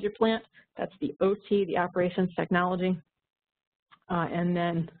inside your plant. That's the OT, the operations technology. And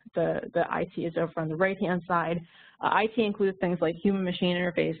then the IT is over on the right-hand side. IT includes things like human-machine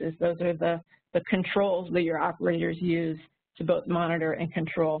interfaces. Those are the controls that your operators use to both monitor and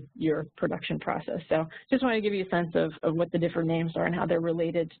control your production process. So just want to give you a sense of what the different names are and how they're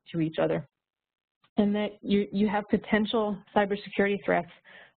related to each other. And that you have potential cybersecurity threats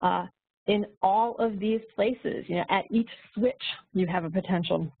in all of these places. At each switch, you have a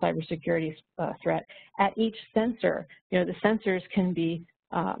potential cybersecurity threat. At each sensor, the sensors can be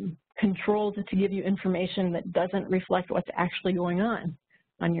controlled to give you information that doesn't reflect what's actually going on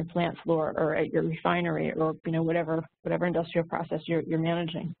your plant floor or at your refinery or whatever industrial process you're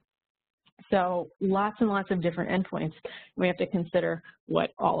managing. So lots and lots of different endpoints. We have to consider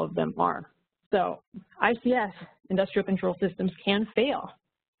what all of them are. So ICS, industrial control systems, can fail.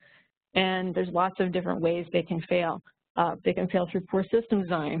 And there's lots of different ways they can fail. They can fail through poor system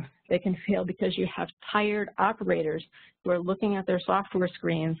design. They can fail because you have tired operators who are looking at their software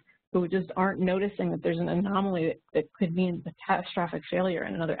screens who just aren't noticing that there's an anomaly that could mean a catastrophic failure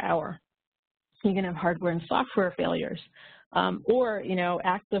in another hour. You can have hardware and software failures. Or,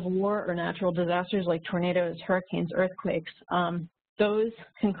 acts of war or natural disasters like tornadoes, hurricanes, earthquakes. Those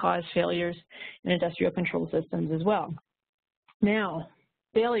can cause failures in industrial control systems as well. Now,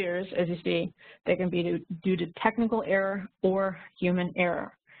 failures, as you see, they can be due to technical error or human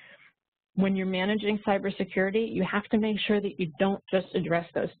error. When you're managing cybersecurity, you have to make sure that you don't just address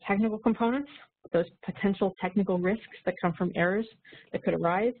those technical components, those potential technical risks that come from errors that could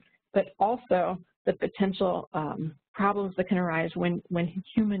arise, but also the potential problems that can arise when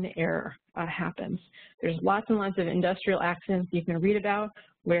human error happens. There's lots and lots of industrial accidents you can read about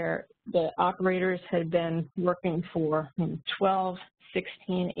where the operators had been working for 12,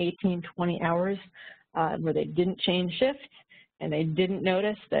 16, 18, 20 hours where they didn't change shift and they didn't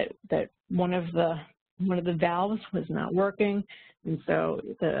notice that one of the valves was not working, and so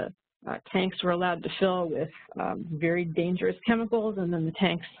the tanks were allowed to fill with very dangerous chemicals, and then the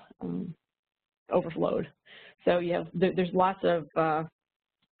tanks overflowed. So there's lots of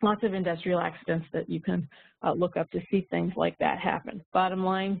industrial accidents that you can look up to see things like that happen. Bottom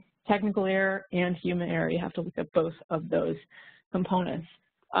line, technical error and human error, you have to look at both of those components.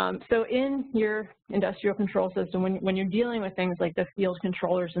 So in your industrial control system, when you're dealing with things like the field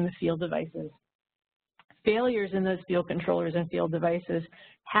controllers and the field devices, failures in those field controllers and field devices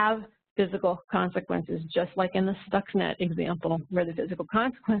have physical consequences, just like in the Stuxnet example, where the physical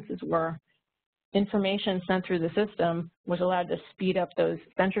consequences were information sent through the system was allowed to speed up those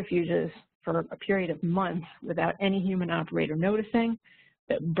centrifuges for a period of months without any human operator noticing,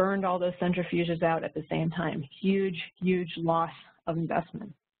 that burned all those centrifuges out at the same time. Huge, huge loss of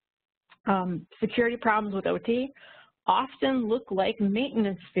investment. Security problems with OT often look like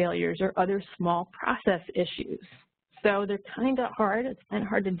maintenance failures or other small process issues. So they're kind of hard. It's kind of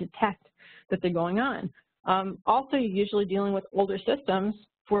hard to detect that they're going on. Also, you're usually dealing with older systems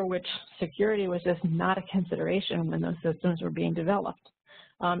for which security was just not a consideration when those systems were being developed.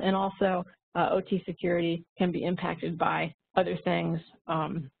 And also, OT security can be impacted by other things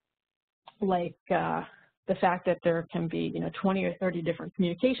like the fact that there can be 20 or 30 different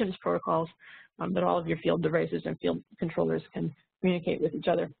communications protocols that all of your field devices and field controllers can communicate with each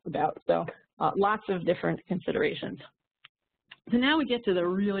other about. So lots of different considerations. So now we get to the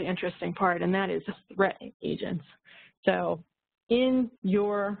really interesting part, and that is threat agents. So in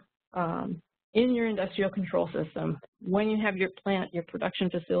your in your industrial control system, when you have your plant, your production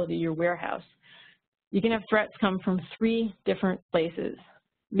facility, your warehouse, you can have threats come from 3 different places.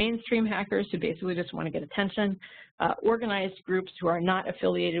 Mainstream hackers who basically just want to get attention, organized groups who are not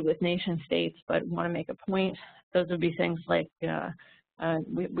affiliated with nation states but want to make a point. Those would be things like,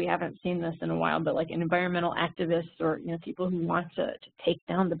 we haven't seen this in a while, but like environmental activists or people who want to take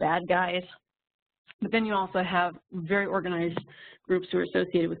down the bad guys. But then you also have very organized groups who are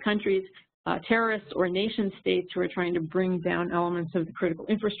associated with countries, terrorists or nation states who are trying to bring down elements of the critical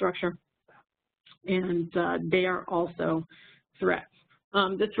infrastructure, and they are also threats.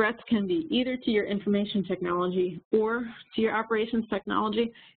 The threats can be either to your information technology or to your operations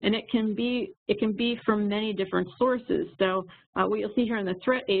technology, and it can be from many different sources. So what you'll see here in the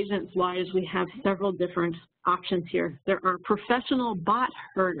threat agent slide is we have several different options here. There are professional bot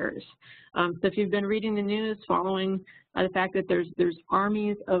herders. So if you've been reading the news, following the fact that there's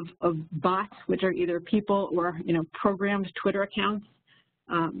armies of bots, which are either people or programmed Twitter accounts.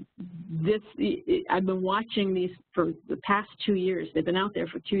 I've been watching these for the past 2 years. They've been out there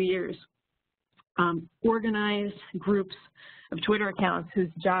for 2 years. Organized groups of Twitter accounts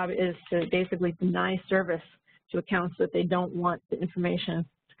whose job is to basically deny service to accounts that they don't want the information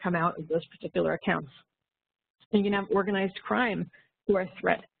to come out of those particular accounts. And you can have organized crime who are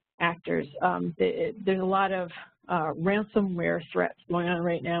threat actors. There's a lot of ransomware threats going on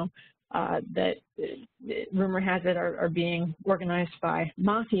right now that rumor has it are being organized by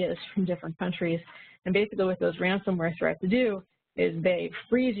mafias from different countries. And basically what those ransomware threats do is they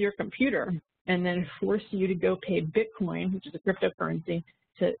freeze your computer and then force you to go pay Bitcoin, which is a cryptocurrency,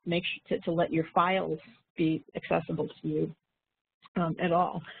 to to let your files be accessible to you at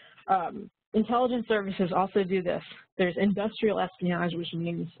all. Intelligence services also do this. There's industrial espionage, which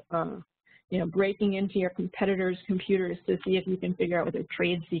means breaking into your competitors' computers to see if you can figure out what their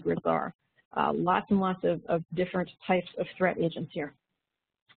trade secrets are. Lots and lots of different types of threat agents here.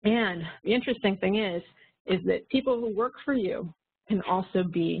 And the interesting thing is that people who work for you can also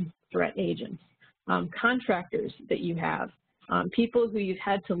be threat agents. Contractors that you have, people who you've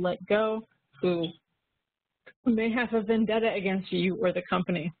had to let go, who may have a vendetta against you or the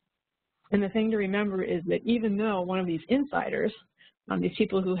company. And the thing to remember is that even though one of these insiders, these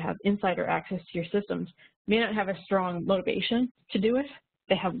people who have insider access to your systems, may not have a strong motivation to do it,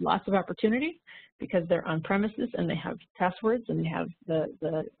 they have lots of opportunity because they're on premises and they have passwords and they have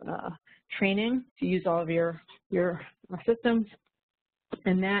the training to use all of your systems,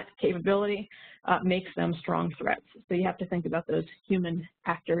 and that capability makes them strong threats. So you have to think about those human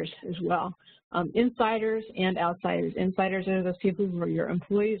actors as well. Insiders and outsiders. Insiders are those people who are your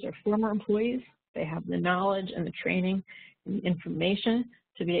employees or former employees. They have the knowledge and the training and the information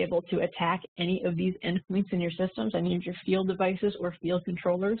to be able to attack any of these endpoints in your systems, any of your field devices or field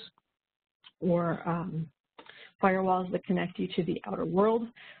controllers or firewalls that connect you to the outer world.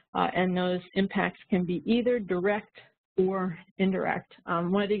 And those impacts can be either direct or indirect.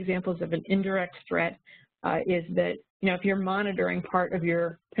 One of the examples of an indirect threat is that if you're monitoring part of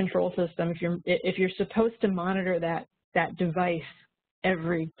your control system, if you're supposed to monitor that device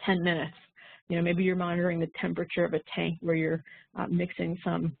every 10 minutes, maybe you're monitoring the temperature of a tank where you're mixing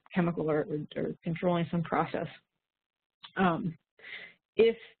some chemical or controlling some process.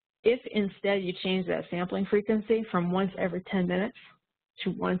 If instead you change that sampling frequency from once every 10 minutes to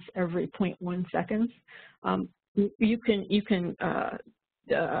once every 0.1 seconds, you can a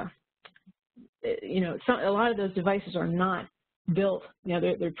lot of those devices are not built,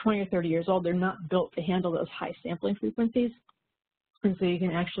 they're 20 or 30 years old, they're not built to handle those high sampling frequencies. And so you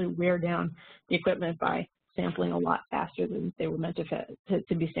can actually wear down the equipment by sampling a lot faster than they were meant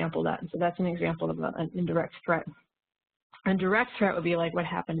to be sampled at. And so that's an example of an indirect threat. A direct threat would be like what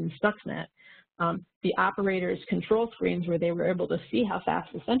happened in Stuxnet. The operators' control screens, where they were able to see how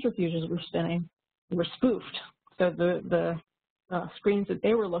fast the centrifuges were spinning, were spoofed. So the screens that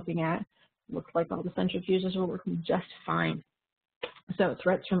they were looking at looked like all the centrifuges were working just fine. So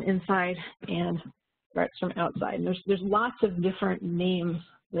threats from inside and threats from outside. And there's lots of different names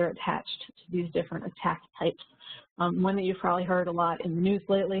that are attached to these different attack types. One that you've probably heard a lot in the news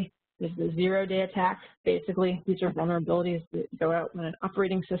lately is the zero-day attack. Basically, these are vulnerabilities that go out when an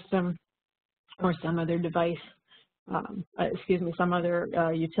operating system or some other device, some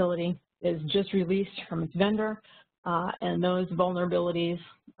other utility is just released from its vendor, and those vulnerabilities,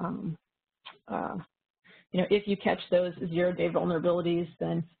 if you catch those zero-day vulnerabilities,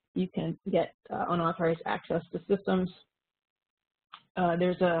 then you can get unauthorized access to systems.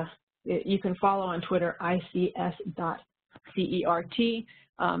 You can follow on Twitter ics.cert.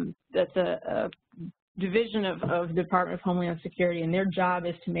 That's a division of the Department of Homeland Security, and their job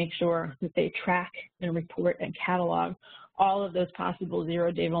is to make sure that they track and report and catalog all of those possible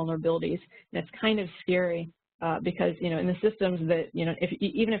zero-day vulnerabilities. And it's kind of scary because, you know, in the systems that, you know,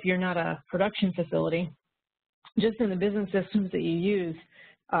 even if you're not a production facility, just in the business systems that you use,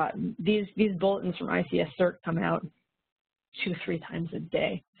 these bulletins from ICS-CERT come out 2-3 times a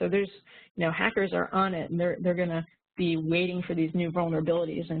day. So there's, you know, hackers are on it, and they're going to be waiting for these new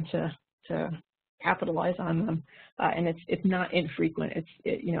vulnerabilities and to capitalize on them. And it's not infrequent.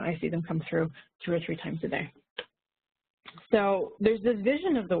 You know, I see them come through 2 or 3 times a day. So there's this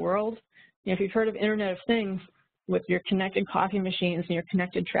vision of the world. You know, if you've heard of Internet of Things with your connected coffee machines and your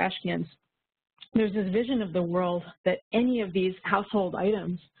connected trash cans, there's this vision of the world that any of these household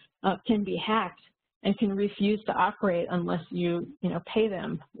items can be hacked and can refuse to operate unless you pay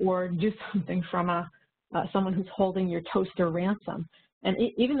them or do something from someone who's holding your toaster ransom. And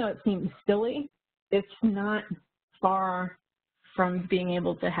even though it seems silly, it's not far from being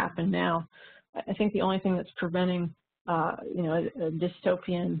able to happen now. I think the only thing that's preventing a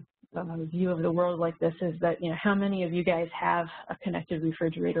dystopian view of the world like this is that, how many of you guys have a connected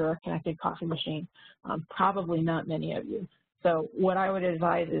refrigerator or a connected coffee machine? Probably not many of you. So what I would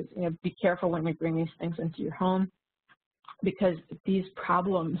advise is, be careful when we bring these things into your home, because these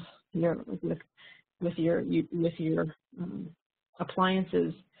problems with your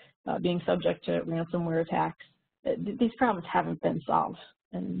appliances being subject to ransomware attacks, these problems haven't been solved.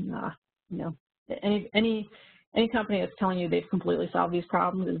 And any company that's telling you they've completely solved these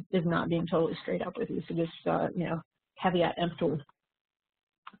problems is not being totally straight up with you. So just caveat emptor.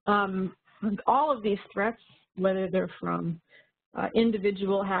 All of these threats, whether they're from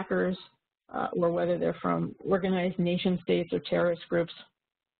individual hackers or whether they're from organized nation states or terrorist groups,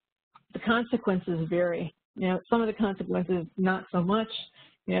 the consequences vary. Some of the consequences, not so much.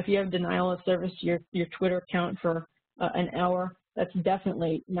 If you have denial of service to your Twitter account for an hour, that's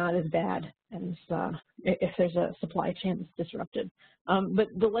definitely not as bad as if there's a supply chain that's disrupted. But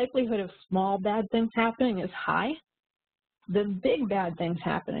the likelihood of small bad things happening is high. The big bad things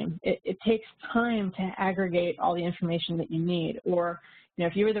happening, it takes time to aggregate all the information that you need. Or,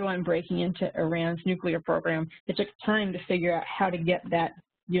 if you were the one breaking into Iran's nuclear program, it took time to figure out how to get that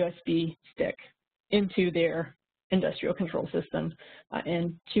USB stick into their industrial control systems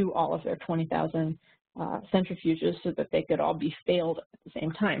and to all of their 20,000 centrifuges so that they could all be failed at the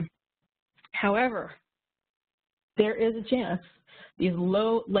same time. However, there is a chance these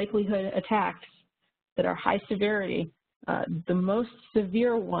low likelihood attacks that are high severity, the most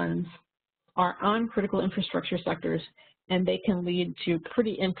severe ones are on critical infrastructure sectors, and they can lead to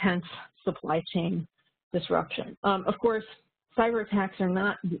pretty intense supply chain disruption. Of course, cyber attacks are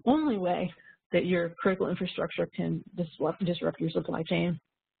not the only way that your critical infrastructure can disrupt your supply chain.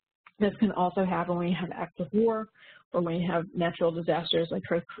 This can also happen when you have active war or when you have natural disasters like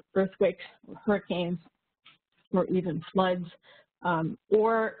earthquakes or hurricanes or even floods,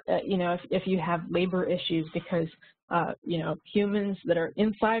 or if you have labor issues because humans that are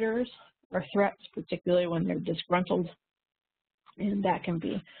insiders are threats, particularly when they're disgruntled, and that can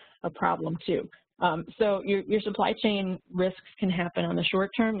be a problem too. So your supply chain risks can happen on the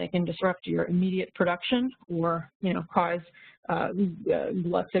short term. They can disrupt your immediate production or, cause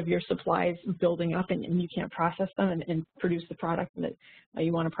lots of your supplies building up and you can't process them and produce the product that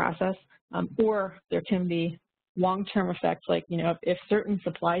you want to process. Or there can be long-term effects like, if certain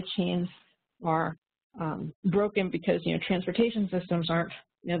supply chains are broken because, transportation systems aren't,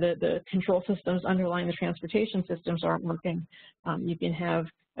 the control systems underlying the transportation systems aren't working, you can have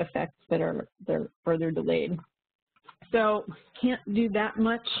effects that are further delayed. So can't do that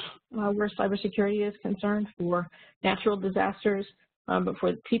much where cybersecurity is concerned for natural disasters, but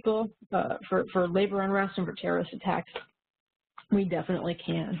for people, for labor unrest and for terrorist attacks, we definitely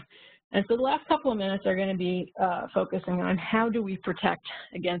can. And so the last couple of minutes are going to be focusing on how do we protect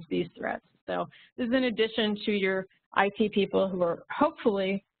against these threats. So this is in addition to your IT people who are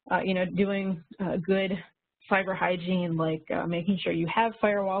hopefully, doing good cyber hygiene, like making sure you have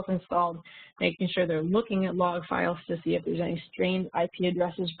firewalls installed, making sure they're looking at log files to see if there's any strained IP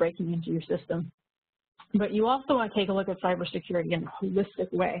addresses breaking into your system. But you also want to take a look at cybersecurity in a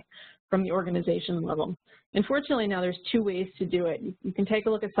holistic way from the organization level. Unfortunately, now there's 2 ways to do it. You can take a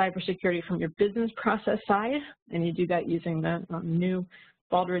look at cybersecurity from your business process side, and you do that using the new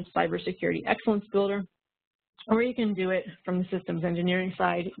Baldrige Cybersecurity Excellence Builder. Or you can do it from the systems engineering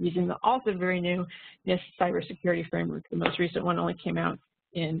side using the also very new NIST Cybersecurity Framework. The most recent one only came out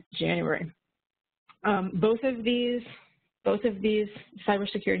in January. Both of these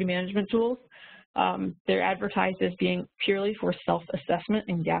cybersecurity management tools They're advertised as being purely for self-assessment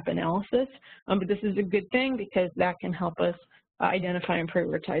and gap analysis, but this is a good thing because that can help us identify and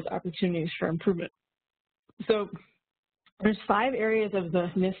prioritize opportunities for improvement. So there's 5 areas of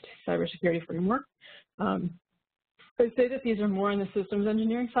the NIST Cybersecurity Framework. I say that these are more on the systems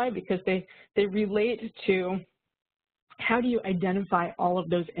engineering side because they relate to how do you identify all of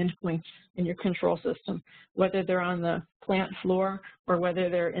those endpoints in your control system, whether they're on the plant floor or whether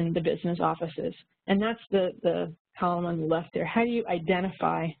they're in the business offices. And that's the column on the left there. How do you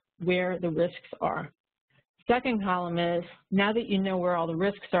identify where the risks are? Second column is, now that you know where all the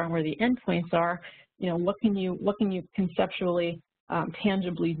risks are and where the endpoints are, what can you conceptually,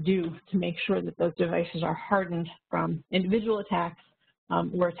 tangibly do to make sure that those devices are hardened from individual attacks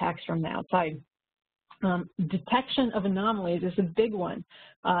or attacks from the outside? Detection of anomalies is a big one,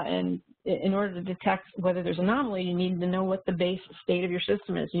 and in order to detect whether there's an anomaly, you need to know what the base state of your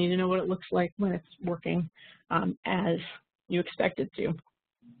system is. You need to know what it looks like when it's working as you expect it to.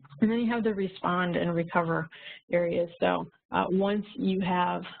 And then you have the respond and recover areas. So once you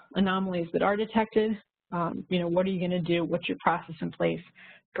have anomalies that are detected, what are you going to do? What's your process in place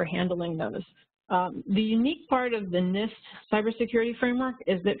for handling those? The unique part of the NIST Cybersecurity Framework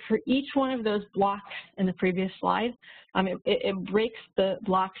is that for each one of those blocks in the previous slide, it breaks the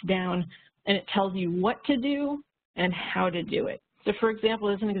blocks down and it tells you what to do and how to do it. So for example,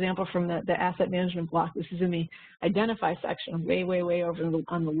 there's an example from the asset management block. This is in the identify section, way over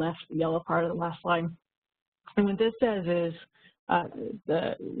on the left, the yellow part of the last slide. And what this says is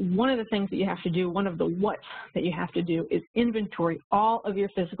one of the things that you have to do, one of the what's that you have to do is inventory all of your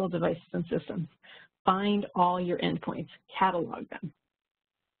physical devices and systems. Find all your endpoints, catalog them.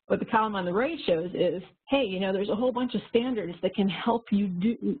 What the column on the right shows is, hey, there's a whole bunch of standards that can help you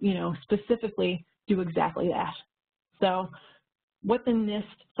do, specifically do exactly that. So what the NIST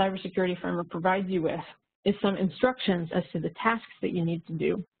Cybersecurity Framework provides you with is some instructions as to the tasks that you need to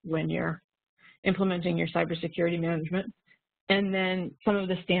do when you're implementing your cybersecurity management, and then some of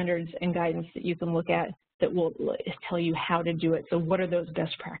the standards and guidance that you can look at that will tell you how to do it. So what are those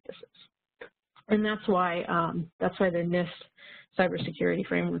best practices? And that's why the NIST Cybersecurity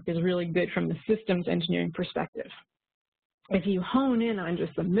Framework is really good from the systems engineering perspective. If you hone in on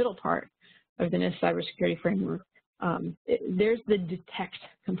just the middle part of the NIST Cybersecurity Framework, there's the detect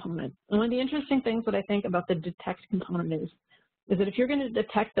component. And one of the interesting things that I think about the detect component is that if you're going to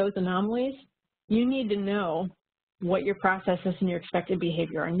detect those anomalies, you need to know what your processes and your expected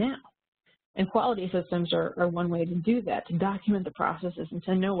behavior are now. And quality systems are one way to do that, to document the processes and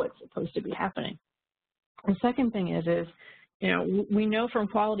to know what's supposed to be happening. The second thing is we know from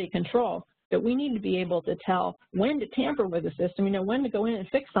quality control that we need to be able to tell when to tamper with the system, when to go in and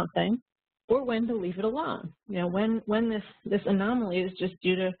fix something, or when to leave it alone. When this anomaly is just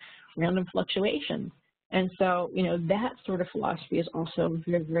due to random fluctuations. And so, that sort of philosophy is also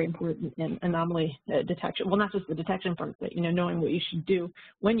very, very important in anomaly detection. Well, not just the detection part, but, knowing what you should do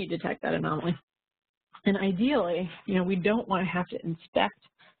when you detect that anomaly. And ideally, we don't want to have to inspect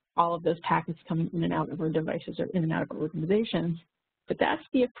all of those packets coming in and out of our devices or in and out of our organizations. But that's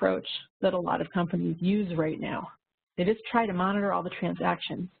the approach that a lot of companies use right now. They just try to monitor all the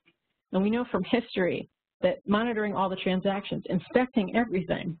transactions. And we know from history that monitoring all the transactions, inspecting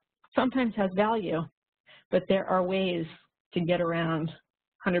everything, sometimes has value, but there are ways to get around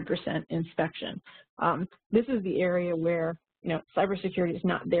 100% inspection. This is the area where, cybersecurity is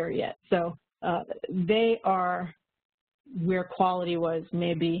not there yet. So they are where quality was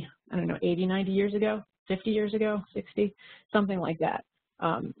maybe, 80, 90 years ago, 50 years ago, 60, something like that.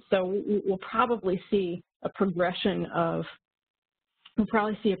 So we'll probably see a progression of how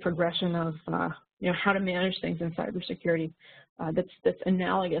to manage things in cybersecurity that's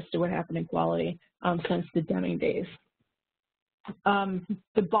analogous to what happened in quality since the Deming days. The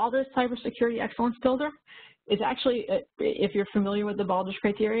Baldrige Cybersecurity Excellence Builder is actually, if you're familiar with the Baldrige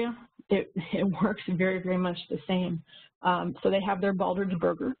criteria, it works very, very much the same. So they have their Baldrige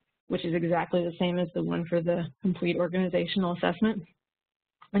burger, which is exactly the same as the one for the complete organizational assessment.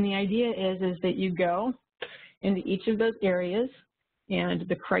 And the idea is that you go into each of those areas, and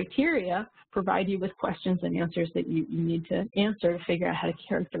the criteria provide you with questions and answers that you need to answer to figure out how to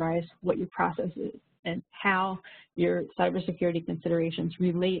characterize what your process is and how your cybersecurity considerations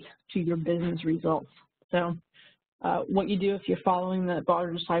relate to your business results. So what you do if you're following the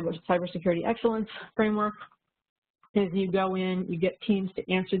Baldrige Cybersecurity Excellence Framework is you go in, you get teams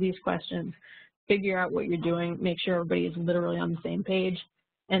to answer these questions, figure out what you're doing, make sure everybody is literally on the same page,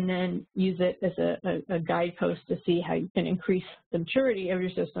 and then use it as a guidepost to see how you can increase the maturity of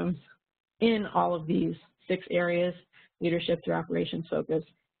your systems in all of these 6 areas: leadership through operations focus,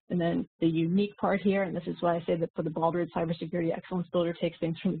 And then the unique part here, and this is why I say that for the Baldrige Cybersecurity Excellence Builder takes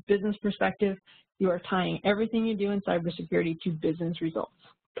things from the business perspective, you are tying everything you do in cybersecurity to business results.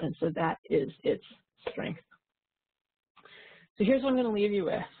 And so that is its strength. So here's what I'm going to leave you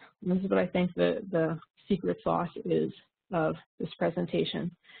with. And this is what I think the secret sauce is of this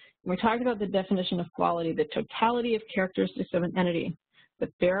presentation. When we talked about the definition of quality, the totality of characteristics of an entity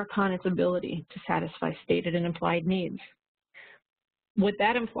that bear upon its ability to satisfy stated and implied needs. What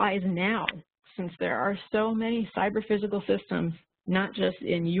that implies now, since there are so many cyber-physical systems, not just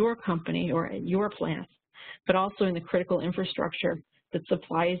in your company or at your plant, but also in the critical infrastructure that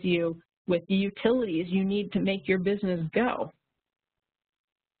supplies you with the utilities you need to make your business go.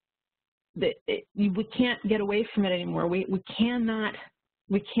 We can't get away from it anymore. We cannot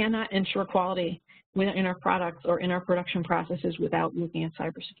ensure quality in our products or in our production processes without looking at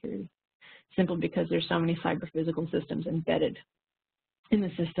cybersecurity, simply because there's so many cyber-physical systems embedded in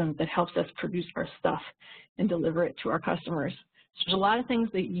the system that helps us produce our stuff and deliver it to our customers. So there's a lot of things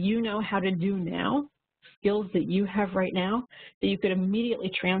that you know how to do now, skills that you have right now, that you could immediately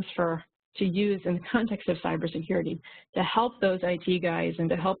transfer to use in the context of cybersecurity to help those IT guys and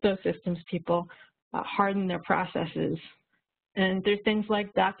to help those systems people harden their processes. And there's things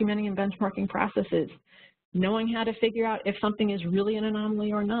like documenting and benchmarking processes, knowing how to figure out if something is really an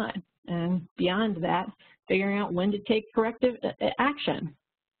anomaly or not. And beyond that, figuring out when to take corrective action.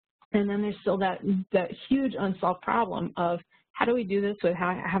 And then there's still that huge unsolved problem of how do we do this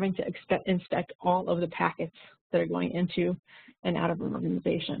without having to inspect all of the packets that are going into and out of an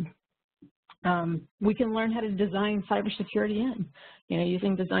organization. We can learn how to design cybersecurity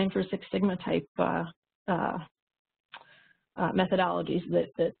using Design for Six Sigma type methodologies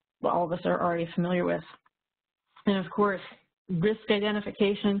that all of us are already familiar with. And of course, risk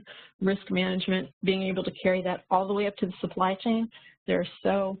identification, risk management, being able to carry that all the way up to the supply chain. There are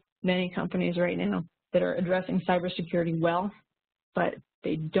so many companies right now that are addressing cybersecurity well, but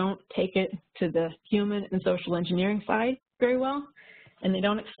they don't take it to the human and social engineering side very well, and they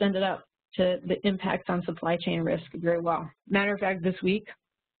don't extend it up to the impacts on supply chain risk very well. Matter of fact, this week,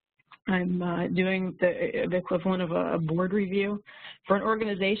 I'm doing the equivalent of a board review for an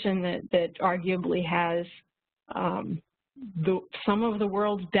organization that arguably has some of the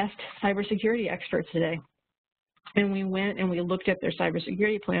world's best cybersecurity experts today. And we went and we looked at their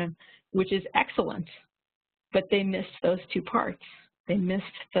cybersecurity plan, which is excellent, but they missed those two parts. They missed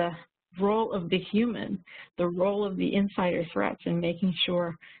the role of the human, the role of the insider threats, and making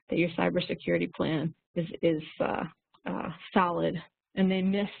sure that your cybersecurity plan is solid. And they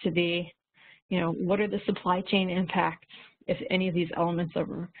missed the, what are the supply chain impacts if any of these elements of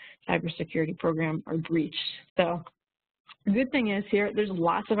our cybersecurity program are breached. So the good thing is here, there's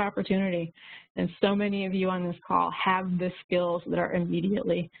lots of opportunity, and so many of you on this call have the skills that are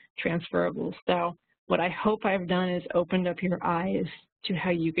immediately transferable. So what I hope I've done is opened up your eyes to how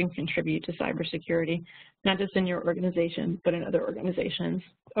you can contribute to cybersecurity, not just in your organization, but in other organizations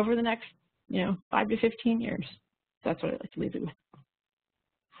over the next, 5 to 15 years. That's what I'd like to leave you with.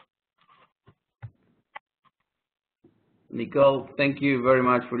 Nicole, thank you very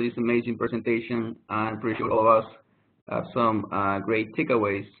much for this amazing presentation. I'm pretty sure all of us have some great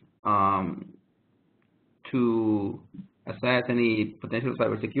takeaways to assess any potential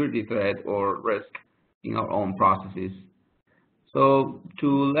cybersecurity threat or risk in our own processes. So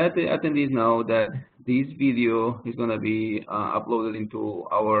to let the attendees know that this video is going to be uploaded into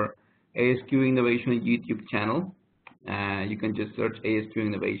our ASQ Innovation YouTube channel. You can just search ASQ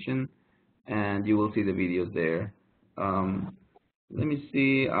Innovation and you will see the videos there. Let me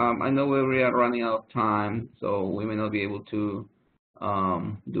see, I know we are running out of time, so we may not be able to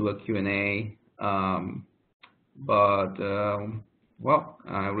do a Q&A, but well,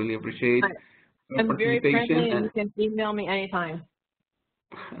 I really appreciate your I'm very friendly, and you can email me anytime.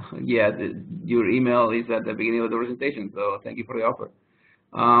 Yeah, your email is at the beginning of the presentation, so thank you for the offer.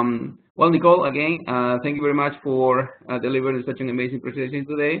 Well, Nicole, again, thank you very much for delivering such an amazing presentation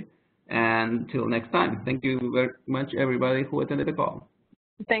today. And until next time, thank you very much, everybody who attended the call.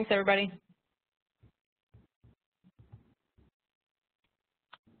 Thanks, everybody.